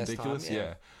something ridiculous. Time,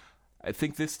 yeah. I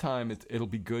think this time it'll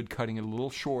be good cutting it a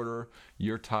little shorter.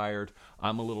 You're tired.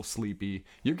 I'm a little sleepy.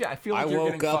 I feel like I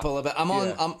woke up a little bit. I'm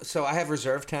on. So I have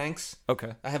reserve tanks.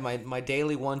 Okay. I have my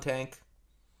daily 1 tank.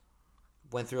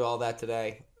 Went through all that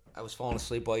today. I was falling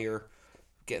asleep while you're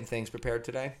getting things prepared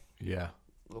today. Yeah.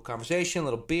 A little conversation, a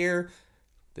little beer.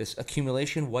 This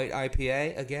accumulation white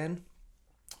IPA again.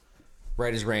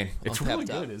 Right as rain. It's really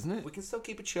good, isn't it? We can still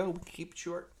keep it chill. We can keep it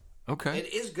short. Okay.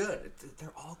 It is good.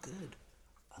 They're all good.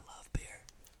 I love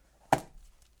beer.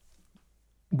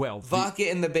 Well, vodka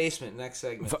in the basement. Next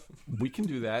segment. We can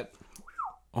do that.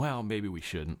 Well, maybe we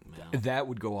shouldn't. No. That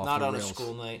would go off Not the on rails. A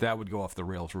school night. That would go off the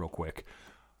rails real quick.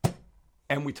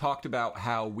 And we talked about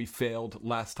how we failed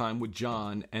last time with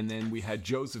John, and then we had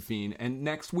Josephine. And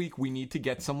next week we need to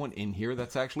get someone in here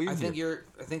that's actually in here.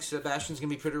 I think Sebastian's gonna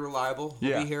be pretty reliable.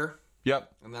 He'll be here.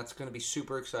 Yep. And that's gonna be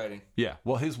super exciting. Yeah.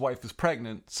 Well, his wife is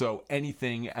pregnant, so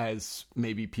anything as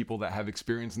maybe people that have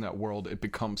experience in that world, it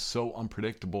becomes so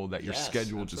unpredictable that your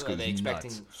schedule just goes nuts. Are they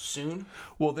expecting soon?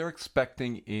 Well, they're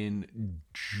expecting in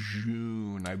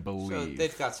June, I believe. So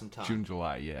they've got some time. June,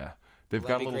 July, yeah. They've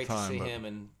got a little time. It'd be great to see him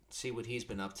and see what he's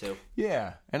been up to.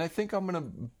 Yeah, and I think I'm going to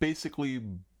basically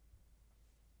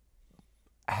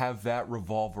have that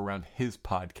revolve around his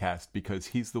podcast because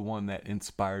he's the one that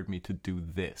inspired me to do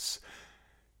this.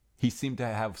 He seemed to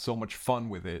have so much fun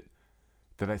with it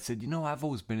that I said, I've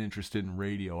always been interested in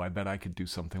radio. I bet I could do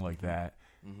something like that.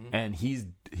 Mm-hmm. And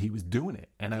he was doing it.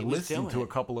 And I listened to a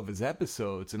couple of his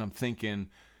episodes and I'm thinking,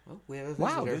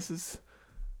 wow, this is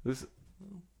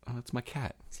oh, that's my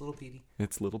cat. It's little Petey.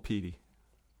 It's little Petey.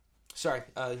 Sorry.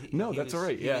 That's all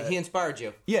right. Yeah, he inspired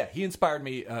you. Yeah, he inspired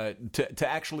me to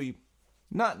actually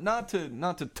not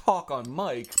to talk on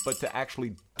mic, but to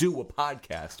actually do a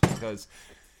podcast because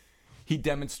he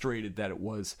demonstrated that it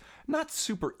was not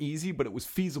super easy, but it was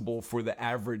feasible for the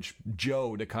average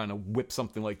Joe to kind of whip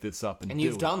something like this up and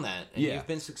you've done that, and you've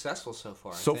been successful so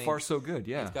far. So far, so good.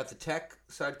 Yeah, you've got the tech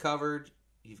side covered.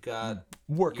 You've got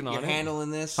working on it. You're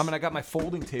handling this. I got my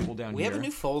folding table down here. We have a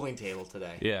new folding table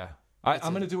today. Yeah.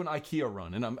 I'm going to do an IKEA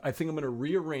run, and I think I'm going to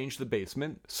rearrange the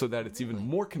basement so that it's even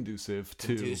more conducive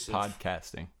to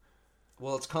podcasting.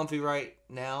 Well, it's comfy right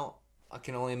now. I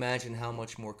can only imagine how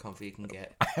much more comfy you can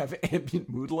get. I have ambient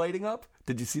mood lighting up.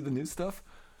 Did you see the new stuff?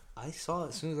 I saw it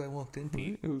as soon as I walked in,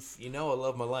 Pete. It was- You know I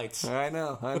love my lights. I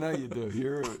know you do.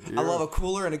 You're I love a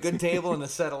cooler and a good table and a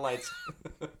set of lights.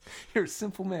 you're a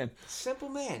simple man. Simple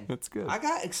man. That's good. I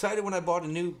got excited when I bought a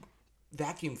new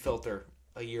vacuum filter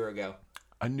a year ago.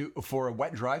 For a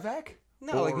wet dry vac?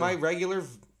 No, like my regular,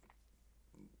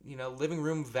 living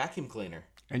room vacuum cleaner.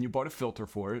 And you bought a filter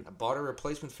for it. I bought a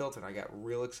replacement filter and I got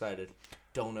real excited.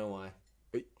 Don't know why.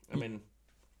 I mean,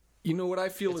 you know what I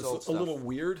feel It's is old a stuff. little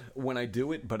weird when I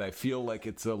do it, but I feel like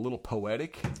it's a little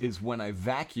poetic, is when I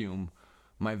vacuum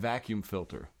my vacuum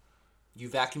filter. you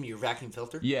vacuum your vacuum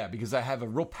filter? Yeah, because I have a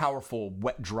real powerful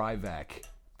wet dry vac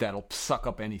that'll suck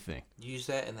up anything. You use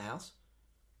that in the house?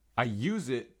 I use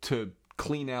it to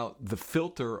clean out the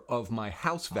filter of my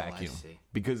house vacuum see.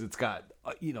 because it's got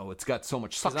it's got so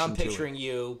much suction Because I'm to it. picturing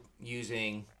you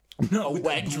using No, a with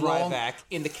wet that dry long vac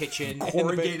in the kitchen.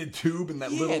 corrugated tube and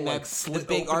that little and like the slit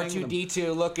big opening and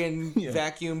R2D2 looking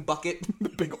vacuum bucket. the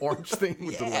big orange thing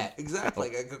with the Yeah, little- exactly.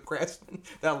 Like a Craftsman,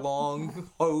 that long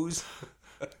hose.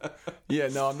 Yeah,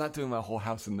 no, I'm not doing my whole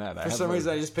house in that. For some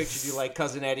reason, I just pictured you like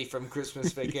Cousin Eddie from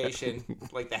Christmas Vacation,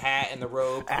 like the hat and the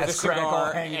robe, with a Ass crack all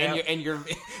cigar, hanging and out. you're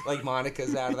like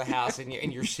Monica's out of the house, and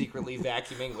you're secretly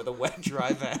vacuuming with a wet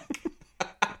dry vac.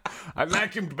 I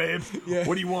vacuumed, babe.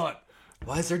 What do you want?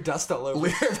 Why is there dust all over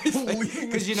everything? Leaving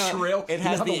Because the trail. it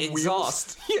has You know the how wheels-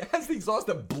 exhaust. Yeah, it has the exhaust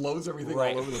that blows everything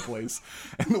Right. all over the place,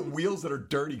 and the wheels that are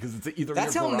dirty because it's either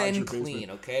That's in how your garage men or basement. clean.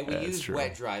 Okay, we Yeah, that's use true.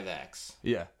 wet dry vacs.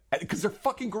 Yeah, because they're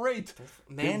fucking great.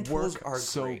 Man they work tools are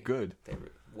so great. good.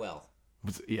 Well,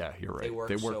 Yeah, you're right. They work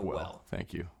so well.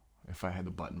 Thank you. If I had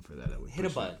the button for that, I would Hit a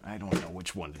push it. button. I don't know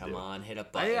which one to do. come on, hit a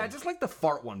button. I just like the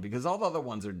fart one because all the other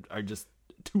ones are just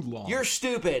too long. You're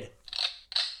stupid.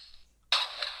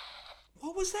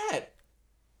 What was that?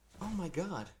 Oh my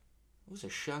god. It was a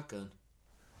shotgun.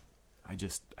 I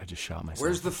just shot myself.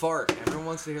 Where's the fart? Everyone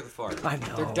wants to hear the fart. I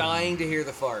know. They're dying to hear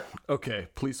the fart. Okay,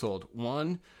 please hold.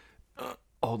 One.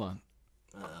 Hold on.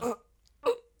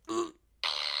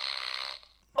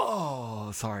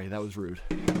 Oh, sorry, that was rude.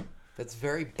 That's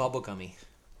very bubblegummy.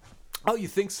 Oh, you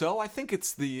think so? I think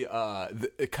it's the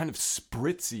kind of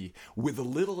spritzy with a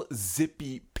little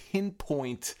zippy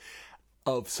pinpoint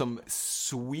of some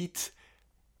sweet,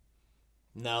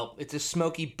 No, it's a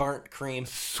smoky burnt cream.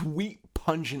 sweet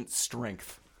pungent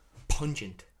strength.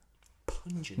 Pungent.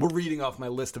 Pungent. We're reading off my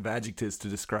list of adjectives to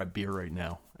describe beer right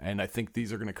now, and I think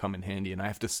these are going to come in handy, and I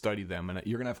have to study them, and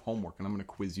you're going to have homework, and I'm going to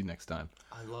quiz you next time.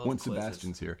 I love when quizzes.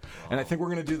 Sebastian's here. And I think we're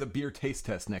going to do the beer taste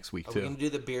test next week, We're too. going to do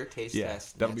the beer taste Yeah,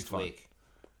 test that'll next be fun. week.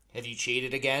 Have you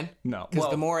cheated again? No. Because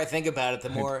Well- the more I think about it,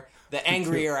 the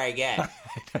angrier I get.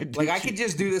 I could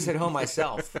just do this at home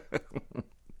myself.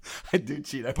 I do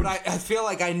cheat. But I feel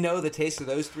like I know the taste of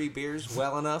those three beers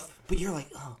well enough. But you're like,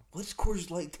 oh, what's Coors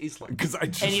Light taste like? Because I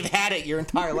just... And you've had it your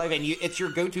entire life, and it's your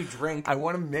go-to drink. I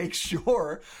want to make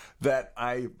sure that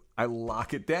I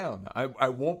lock it down. I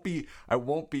won't be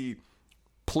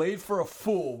played for a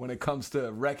fool when it comes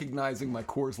to recognizing my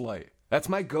Coors Light. That's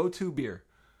my go-to beer.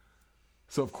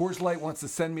 So if Coors Light wants to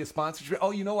send me a sponsorship, I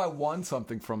won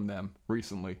something from them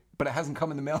recently, but it hasn't come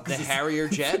in the mail. The Harrier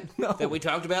Jet No. that we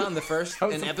talked about in That was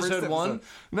in the episode first 1.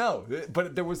 No,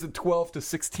 but there was a 12 to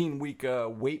 16 week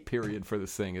wait period for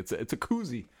this thing. It's a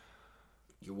koozie.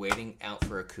 You're waiting out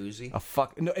for a koozie?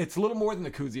 No, it's a little more than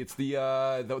a koozie. It's the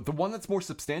one that's more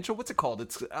substantial. What's it called?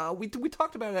 It's we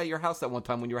talked about it at your house that one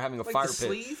time when you were having a Like fire the pit.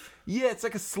 sleeve? Yeah, it's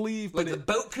like a sleeve, Like but the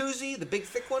boat koozie, the big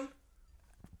thick one?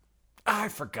 I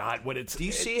forgot what it's. Do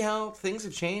you see how things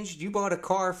have changed? You bought a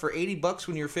car for $80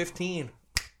 when you were 15.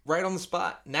 Right on the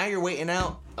spot. Now you're waiting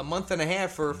out a month and a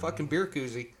half for a fucking beer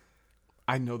koozie.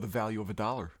 I know the value of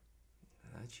 $1.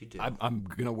 That you do. I'm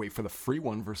gonna wait for the free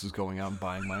one versus going out and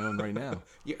buying my own right now.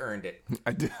 You earned it.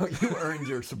 I did. You earned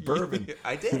your Suburban.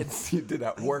 I did. You did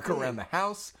that work around the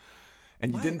house,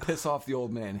 and you didn't piss off the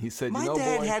old man. He said, My "You know,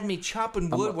 dad boy, had me chopping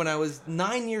wood when I was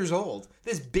 9 years old.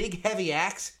 This big, heavy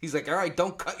axe. He's like, all right,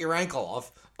 don't cut your ankle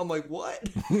off. I'm like, what?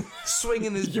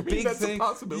 Swinging this You mean big that's a thing.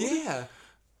 possibility? Yeah.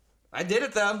 I did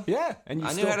it, though. yeah." And you I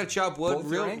knew still how to chop wood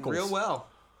both your ankles. real well.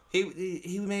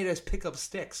 He made us pick up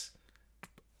sticks.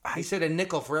 He said a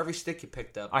nickel for every stick you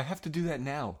picked up. I have to do that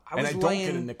now, I and was I don't get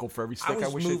a laying- nickel for every I stick. was I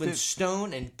wish I moving did.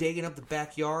 stone and digging up the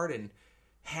backyard and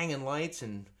hanging lights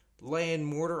and laying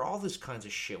mortar, all this kinds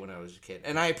of shit when I was a kid.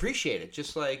 And I appreciate it.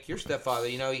 Just like your stepfather,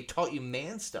 he taught you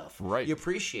man stuff. Right. You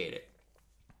appreciate it.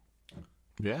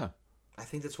 Yeah. I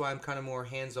think that's why I'm kind of more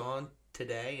hands-on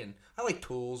today, and I like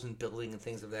tools and building and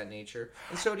things of that nature.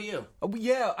 And so do you.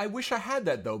 Yeah, I wish I had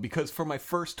that though, because for my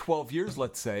first 12 years,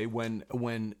 let's say, when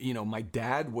my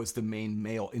dad was the main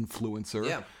male influencer,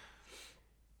 Yeah.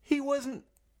 he wasn't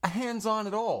hands-on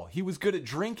at all. He was good at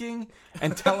drinking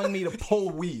and telling me to pull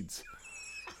weeds.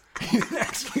 He didn't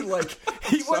actually, like,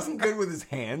 he wasn't good with his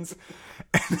hands.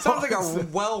 Sounds like a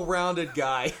well-rounded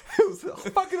guy. It was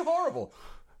fucking horrible.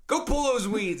 Go pull those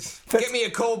weeds. Get me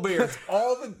a cold beer. That's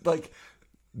all the, like,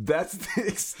 that's the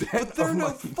extent But they're of no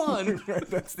my, fun.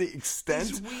 That's the extent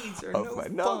These weeds are of no my,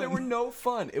 fun. No, they were no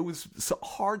fun. It was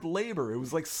hard labor. It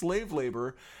was like slave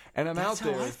labor. And I'm That's out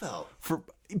there how I felt.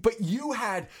 But you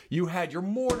had your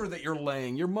mortar that you're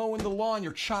laying, you're mowing the lawn,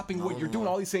 you're chopping wood, you're doing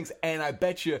all these things, and I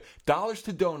bet you dollars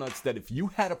to donuts that if you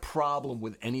had a problem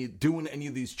with doing any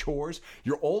of these chores,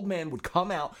 your old man would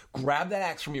come out, grab that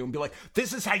axe from you, and be like,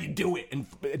 "This is how you do it," and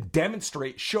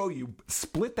demonstrate, show you,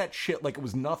 split that shit like it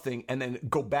was nothing, and then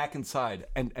go back inside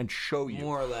and show you.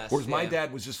 More or less. Whereas my yeah.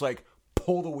 dad was just like,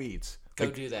 pull the weeds. Go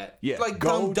Like, do that. Yeah, Like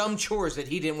go dumb chores that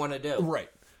he didn't want to do. right.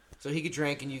 So he could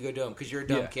drink and you go do them because you're a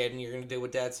dumb Yeah. kid and you're going to do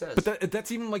what dad says. But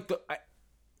that's even like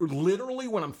literally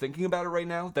when I'm thinking about it right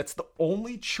now, that's the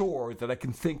only chore that I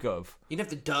can think of. you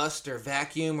didn't have to dust or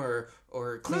vacuum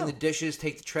or clean No. the dishes,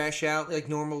 take the trash out, like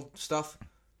normal stuff.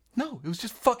 No, it was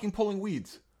just fucking pulling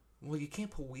weeds Well, you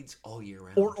can't pull weeds all year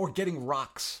round. or getting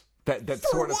rocks. That For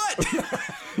sort of what?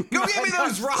 Go get me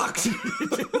those rocks.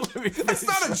 That's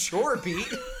not a chore, Pete.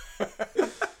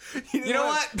 You know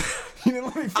what? You didn't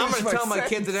let me I'm finish going to tell my sentence.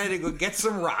 kid today to go get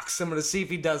some rocks. I'm going to see if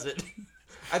he does it.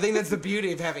 I think that's the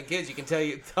beauty of having kids. You can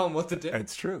tell them what to do.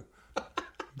 That's true.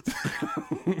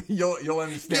 You'll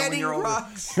understand when Getting you're older.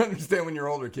 rocks. You understand when you're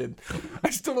older, kid. I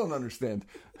still don't understand.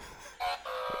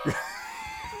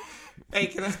 Hey,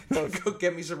 can I go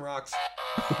get me some rocks?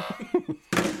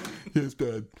 Yes,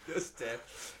 Dad. Just Dad.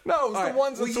 No, it was the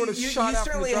ones that Well, sort of you shot out from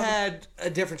certainly the drum. had a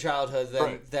different childhood than,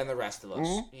 Right. than the rest of us.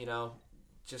 You know,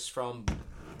 just from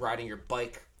riding your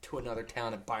bike to another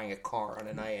town and buying a car on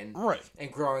a night, and Right.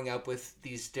 and growing up with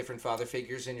these different father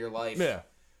figures in your life. Yeah.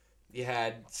 You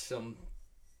had some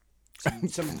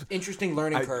interesting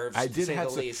learning curves. I to did say have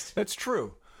the some, least. That's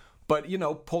true. But,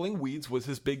 pulling weeds was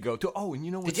his big go-to. Oh, and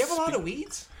you know what? Did you have a lot of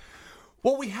weeds?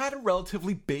 Well, we had a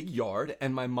relatively big yard,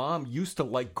 and my mom used to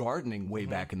like gardening way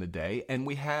back in the day, and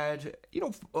we had,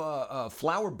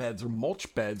 flower beds or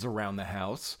mulch beds around the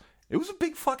house. It was a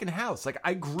big fucking house. Like,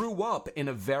 I grew up in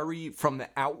a from the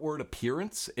outward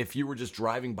appearance, if you were just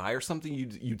driving by or something,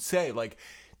 you'd say, like,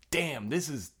 damn, this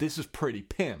is pretty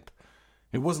pimp.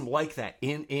 It wasn't like that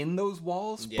in those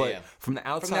walls, but yeah. from the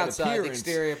outside, From the outside, the appearance,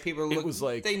 exterior, people look, it was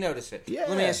like, they notice it. Yeah.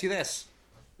 Let me ask you this: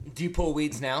 do you pull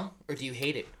weeds now, or do you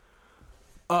hate it?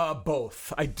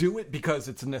 both. I do it because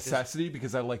it's a necessity,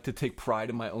 because I like to take pride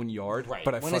in my own yard. Right.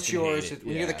 But I when it's fucking yours, hate it.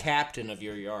 when you're the Yeah. captain of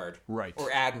your yard, Right. or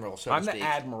admiral, so I'm to the speak.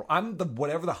 admiral. I'm the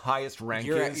whatever the highest rank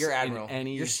You're is. admiral. In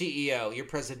any You're CEO. You're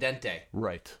presidente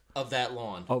right of that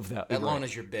lawn. of that. That lawn right.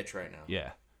 is your bitch right now.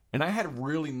 Yeah. And I had a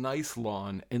really nice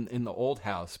lawn in the old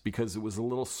house because it was a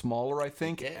little smaller, I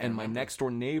think. Yeah, I and my remember. next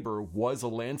door neighbor was a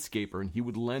landscaper, and he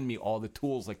would lend me all the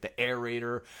tools, like the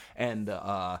aerator and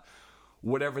the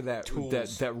whatever that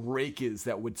rake is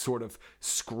that would sort of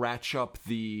scratch up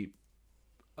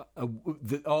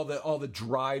all the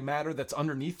dry matter that's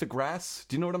underneath the grass.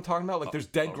 Do you know what I'm talking about? Like, there's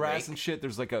dead grass rake? and shit.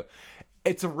 There's like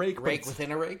it's a rake. but Rake it's-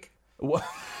 within a rake. Well,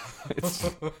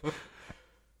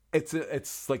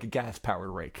 it's like a gas powered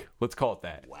rake. Let's call it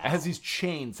that. Wow. It has these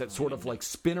chains that sort of like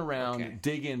spin around, Okay.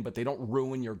 dig in, but they don't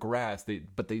ruin your grass. They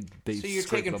So you're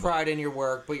scrape taking it up. pride in your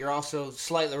work, but you're also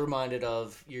slightly reminded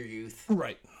of your youth.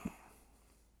 Right.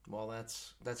 Well,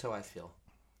 that's how I feel.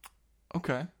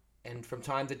 Okay. And from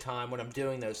time to time, when I'm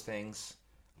doing those things,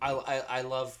 I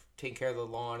love taking care of the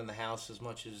lawn and the house as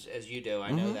much as you do. I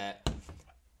Mm-hmm. know that,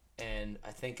 and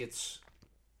I think it's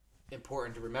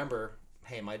important to remember.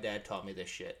 Hey, my dad taught me this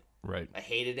shit. Right. I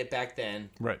hated it back then,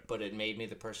 Right. but it made me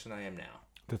the person I am now.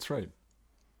 That's right.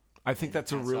 I think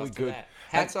that's a Hats really off to good. that.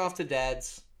 Hats off to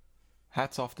dads.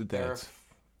 Hats off to dads.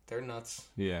 They're nuts,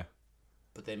 Yeah.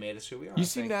 but they made us who we are. You I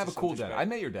seem think, to have a some cool dad. respect. I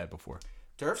met your dad before.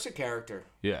 Durf's a character.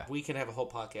 Yeah. We can have a whole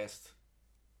podcast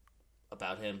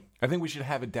about him. I think we should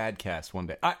have a dad cast one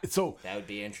day. So That would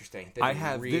be interesting. That'd I be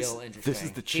have real this- interesting. this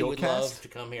is the He would Chillcast. love to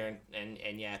come here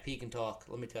and yap. He can talk.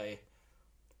 Let me tell you.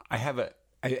 I have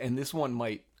and this one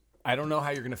might. I don't know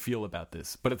how you're going to feel about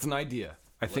this, but it's an idea.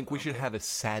 I think we should have a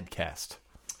sad cast.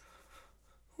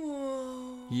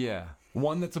 Yeah,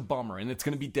 one that's a bummer, and it's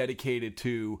going to be dedicated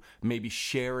to maybe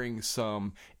sharing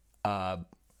some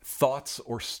thoughts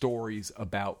or stories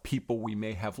about people we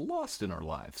may have lost in our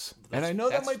lives. And I know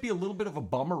that that's- might be a little bit of a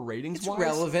bummer ratings It's wise.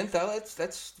 relevant though.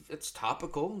 It's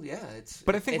topical. Yeah, it's.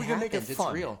 But I think we can make it happens. fun.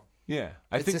 It's real. Yeah,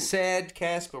 It's a sad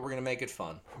cast, but we're gonna make it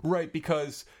fun. right,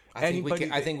 because I think anybody. we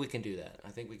can. I think we can do that. I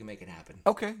think we can make it happen.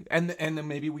 Okay, and then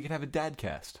maybe we could have a dad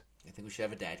cast. I think we should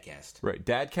have a dadcast. Right,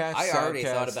 Dadcast. I already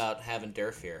Sadcast. thought about having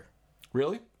Durf here.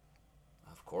 Really?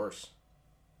 Of course.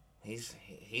 He's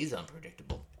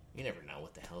unpredictable. You never know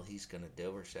what the hell he's gonna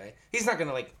do or say. He's not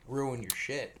gonna like ruin your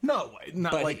shit. No,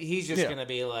 not But like he's just gonna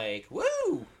be like,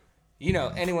 woo! You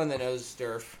know, anyone that knows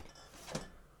Durf,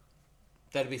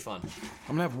 that'd be fun.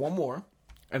 I'm gonna have one more,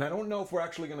 and I don't know if we're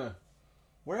actually gonna.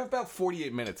 We're at about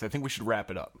 48 minutes. I think we should wrap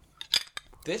it up.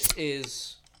 This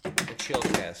is a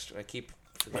chillcast. I keep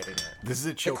forgetting that. This is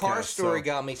a chill The car cast, story so-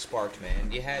 got me sparked,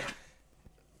 man. You had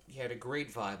a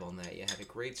great vibe on that. You had a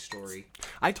great story.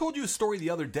 I told you a story the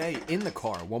other day in the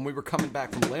car when we were coming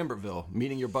back from Lambertville,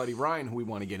 meeting your buddy Ryan, who we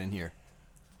want to get in here.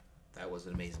 That was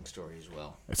an amazing story as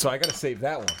well. So I got to save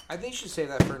that one. I think you should save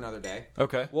that for another day.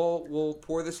 Okay. We'll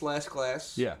pour this last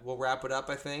glass. Yeah. We'll wrap it up,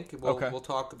 I think. Okay. We'll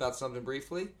talk about something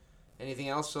briefly. Anything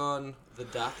else on the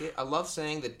docket? I love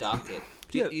saying the docket.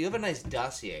 Yeah. You have a nice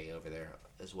dossier over there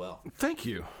as well. Thank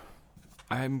you.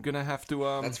 I'm gonna have to.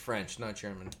 That's French, not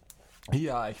German.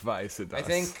 Yeah, ich weiß das. I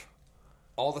think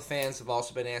all the fans have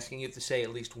also been asking you to say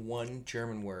at least one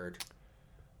German word.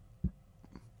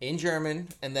 In German,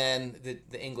 and then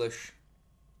the English.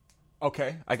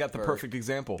 Okay, I got the Word. perfect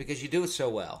example. Because you do it so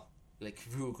well. Like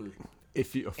Vogel.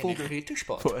 If you In der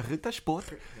Rittersport. for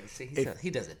Rittersport, See, If- he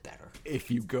does it better. if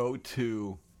you go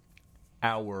to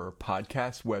our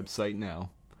podcast website now,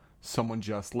 someone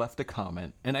just left a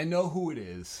comment, and I know who it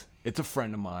is. It's a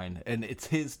friend of mine, and it's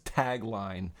his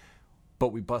tagline. But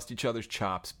we bust each other's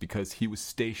chops because he was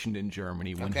stationed in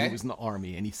Germany when Okay. he was in the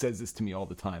army, and he says this to me all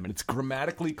the time. And it's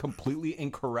grammatically completely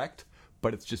incorrect,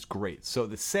 but it's just great. So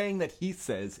the saying that he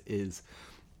says is,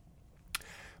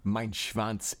 "Mein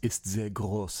Schwanz ist sehr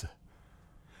groß."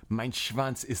 Mein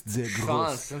Schwanz ist sehr groß.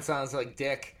 Schwanz, that sounds like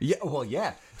dick. Yeah, well,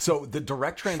 yeah. So the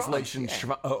direct translation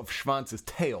yeah. of Schwanz is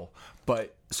tail,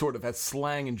 but sort of as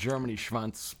slang in Germany,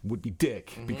 Schwanz would be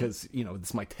dick because, you know,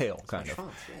 it's my tail, kind of.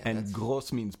 Schwanz, yeah, and that's-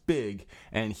 groß means big,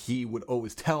 and he would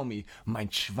always tell me, mein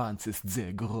Schwanz ist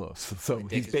sehr groß. So dick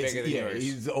he's is bigger basically, than yours.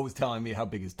 he's always telling me how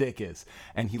big his dick is.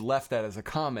 And he left that as a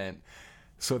comment.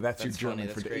 So that's your That's funny, German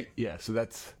that's for great. yeah, so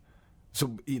that's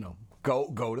so you know, go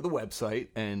to the website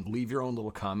and leave your own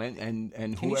little comment, and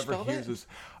Can you whoever spell hears that?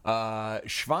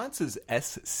 this, Schwanz is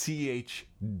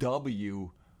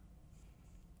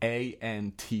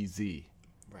SCHWANTZ,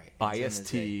 Right.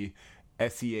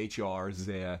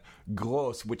 ISTSEHR,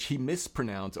 gross, which he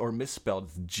mispronounced or misspelled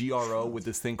GRO with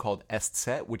this thing called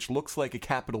Estzet, which looks like a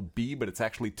capital B, but it's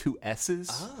actually two S's.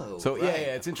 Oh, so right, yeah,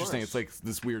 it's of interesting. course. It's like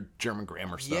this weird German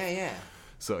grammar stuff. Yeah, yeah.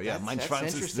 So yeah, mein That's Schwanz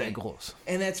ist sehr interesting. groß.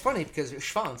 And that's funny because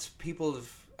Schwanz, people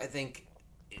have, I think,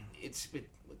 it's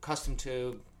accustomed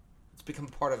to, it's become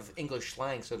part of English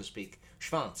slang, so to speak.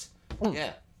 Schwanz.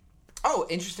 Yeah. Oh,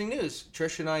 interesting news.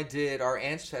 Trish and I did our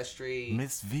ancestry.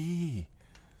 Miss V.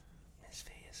 Miss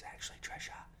V is actually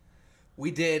Trisha. We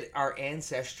did our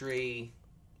ancestry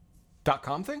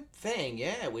 .com thing? thing.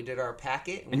 Yeah, we did our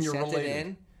packet and And we you're sent related? it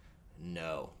in.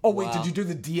 No. Oh wait, Well, did you do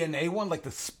the DNA one, like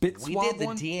the spit We swab did the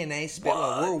one? DNA spit.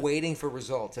 What? We're waiting for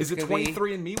results. Is it It's gonna be-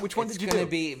 23andMe? Which one did you It's going do?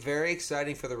 to be very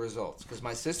exciting for the results because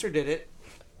my sister did it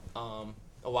a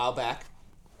while back,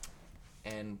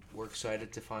 and we're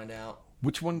excited to find out.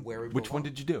 Which one? Where we Which one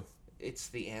belong. did you do? It's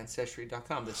the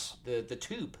Ancestry.com, the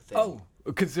tube thing. Oh,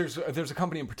 because there's a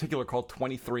company in particular called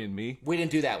 23andMe. We didn't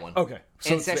do that one. Okay,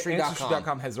 so it's the Ancestry.com.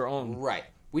 Ancestry.com has their own. Right.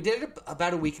 We did it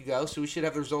about a week ago, so we should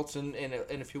have the results in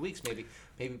a few weeks, maybe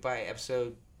by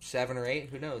episode 7 or 8.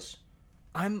 Who knows?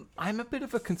 I'm a bit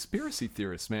of a conspiracy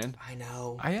theorist, man. I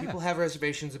know. I am. People have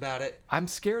reservations about it. I'm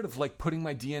scared of like putting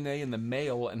my DNA in the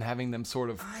mail and having them sort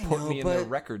of I put know, me in their but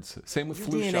records. Same with Your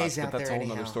flu DNA's shots, out but that's a there whole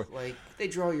anyhow. other story. Like, they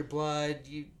draw your blood,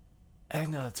 I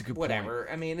know that's a good whatever.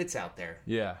 point. I mean, it's out there.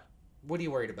 Yeah, What are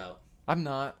you worried about? I'm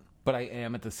not, but I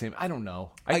am at the same. I don't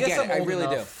know. I get guess it. I'm I old really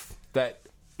do. enough that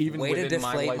even Way to within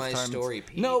my deflate my lifetime, story,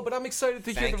 Pete. No, but I'm excited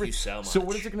to hear Thank the. you so So what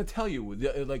much. is it going to tell you?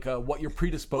 Like what you're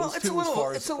predisposed Well, it's to a little, as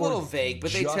far as it's a little or vague,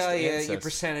 but they just tell you your ancestry?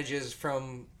 percentages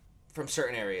from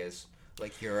certain areas,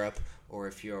 like Europe, or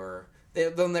if you're,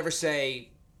 they'll never say,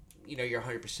 you're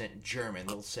 100% German.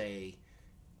 They'll say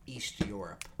East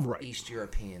Europe, Right. East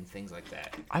European, things like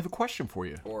that, I have a question for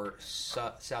you. or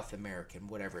South American,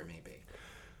 whatever it may be.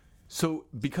 So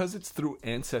because it's through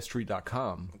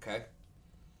Ancestry.com, Okay.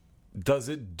 does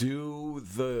it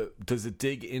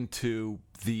dig into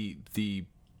the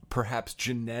perhaps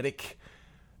genetic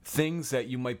things that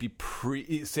you might be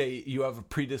say you have a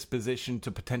predisposition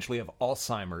to potentially have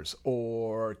Alzheimer's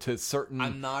or to certain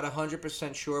I'm not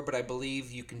 100% sure, but I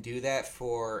believe you can do that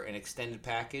for an extended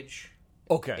package,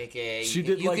 Okay. AKA, She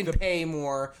did you like can the pay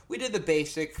more. We did the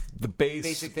basic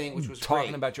thing, which was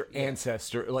talking great. about your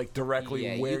ancestor, like directly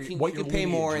Yeah, where you what your can pay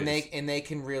more, and lineage is. they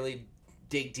can really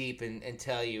dig deep and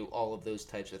tell you all of those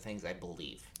types of things. I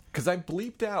believe. Because I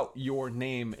bleeped out your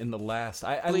name in the last.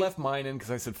 I left mine in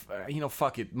because I said,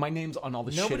 fuck it. My name's on all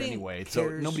the shit anyway, so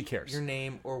nobody cares. Your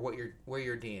name or where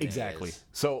your DNA Exactly. is.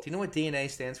 So, do you know what DNA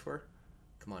stands for?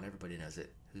 Come on, everybody knows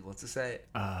it. Who wants to say it?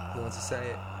 Who wants to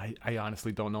say it? I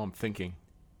honestly don't know. I'm thinking.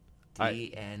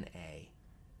 DNA.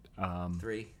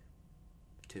 3,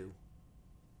 2,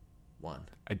 1.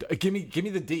 Give me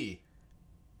the D.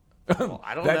 Well,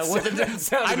 I don't know what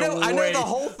I know the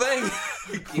whole thing.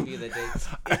 Give you the date.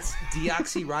 It's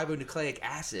deoxyribonucleic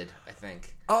acid, I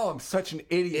think. Oh, I'm such an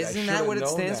idiot. Isn't that what it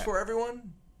stands for,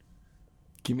 everyone?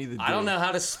 Give me the D. I don't know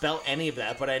how to spell any of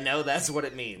that, but I know that's what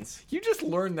it means. You just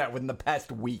learned that within the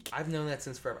past week. I've known that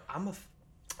since forever. I'm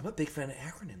a big fan of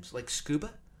acronyms, like SCUBA.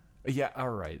 Yeah, all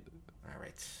right. All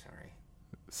right, sorry.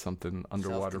 Something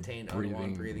underwater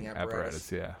breathing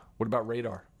apparatus. Yeah. What about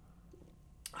radar?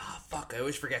 Oh, fuck. I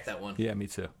always forget that one. Yeah, me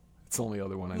too. It's the only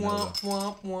other one I know.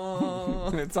 Womp,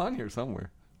 womp. It's on here somewhere.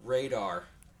 Radar.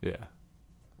 Yeah.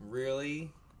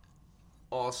 Really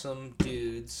awesome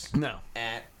dudes. No.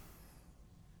 At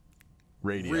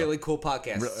radio. Really cool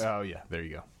podcasts. Oh, yeah. There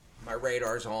you go. My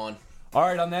radar's on. All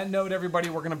right. On that note, everybody,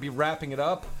 we're going to be wrapping it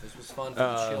up. This was fun for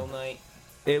the chill night.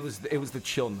 It was the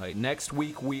chill night. Next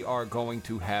week, we are going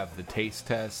to have the taste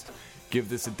test. Give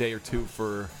this a day or two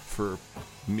for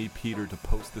me, Peter, to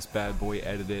post this bad boy,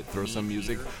 edit it, throw some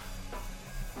music.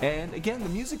 And again, the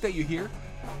music that you hear,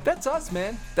 that's us,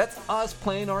 man. That's us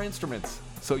playing our instruments.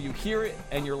 So you hear it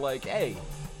and you're like, hey,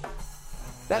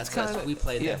 that's kind of... We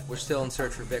played that. We're still in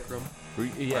search for Vikram.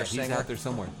 Yeah, he's out there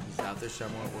somewhere. He's out there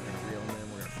somewhere. We're going to reel him in.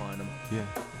 We're going to find him. Yeah.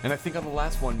 And I think on the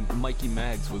last one, Mikey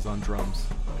Maggs was on drums.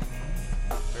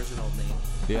 There's an old name.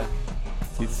 Yeah.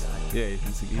 He's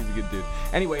a good dude.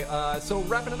 Anyway, so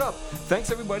wrapping it up.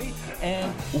 Thanks, everybody.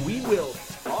 And we will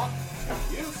talk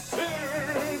to you soon.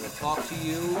 We will talk to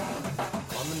you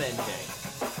on the Menday.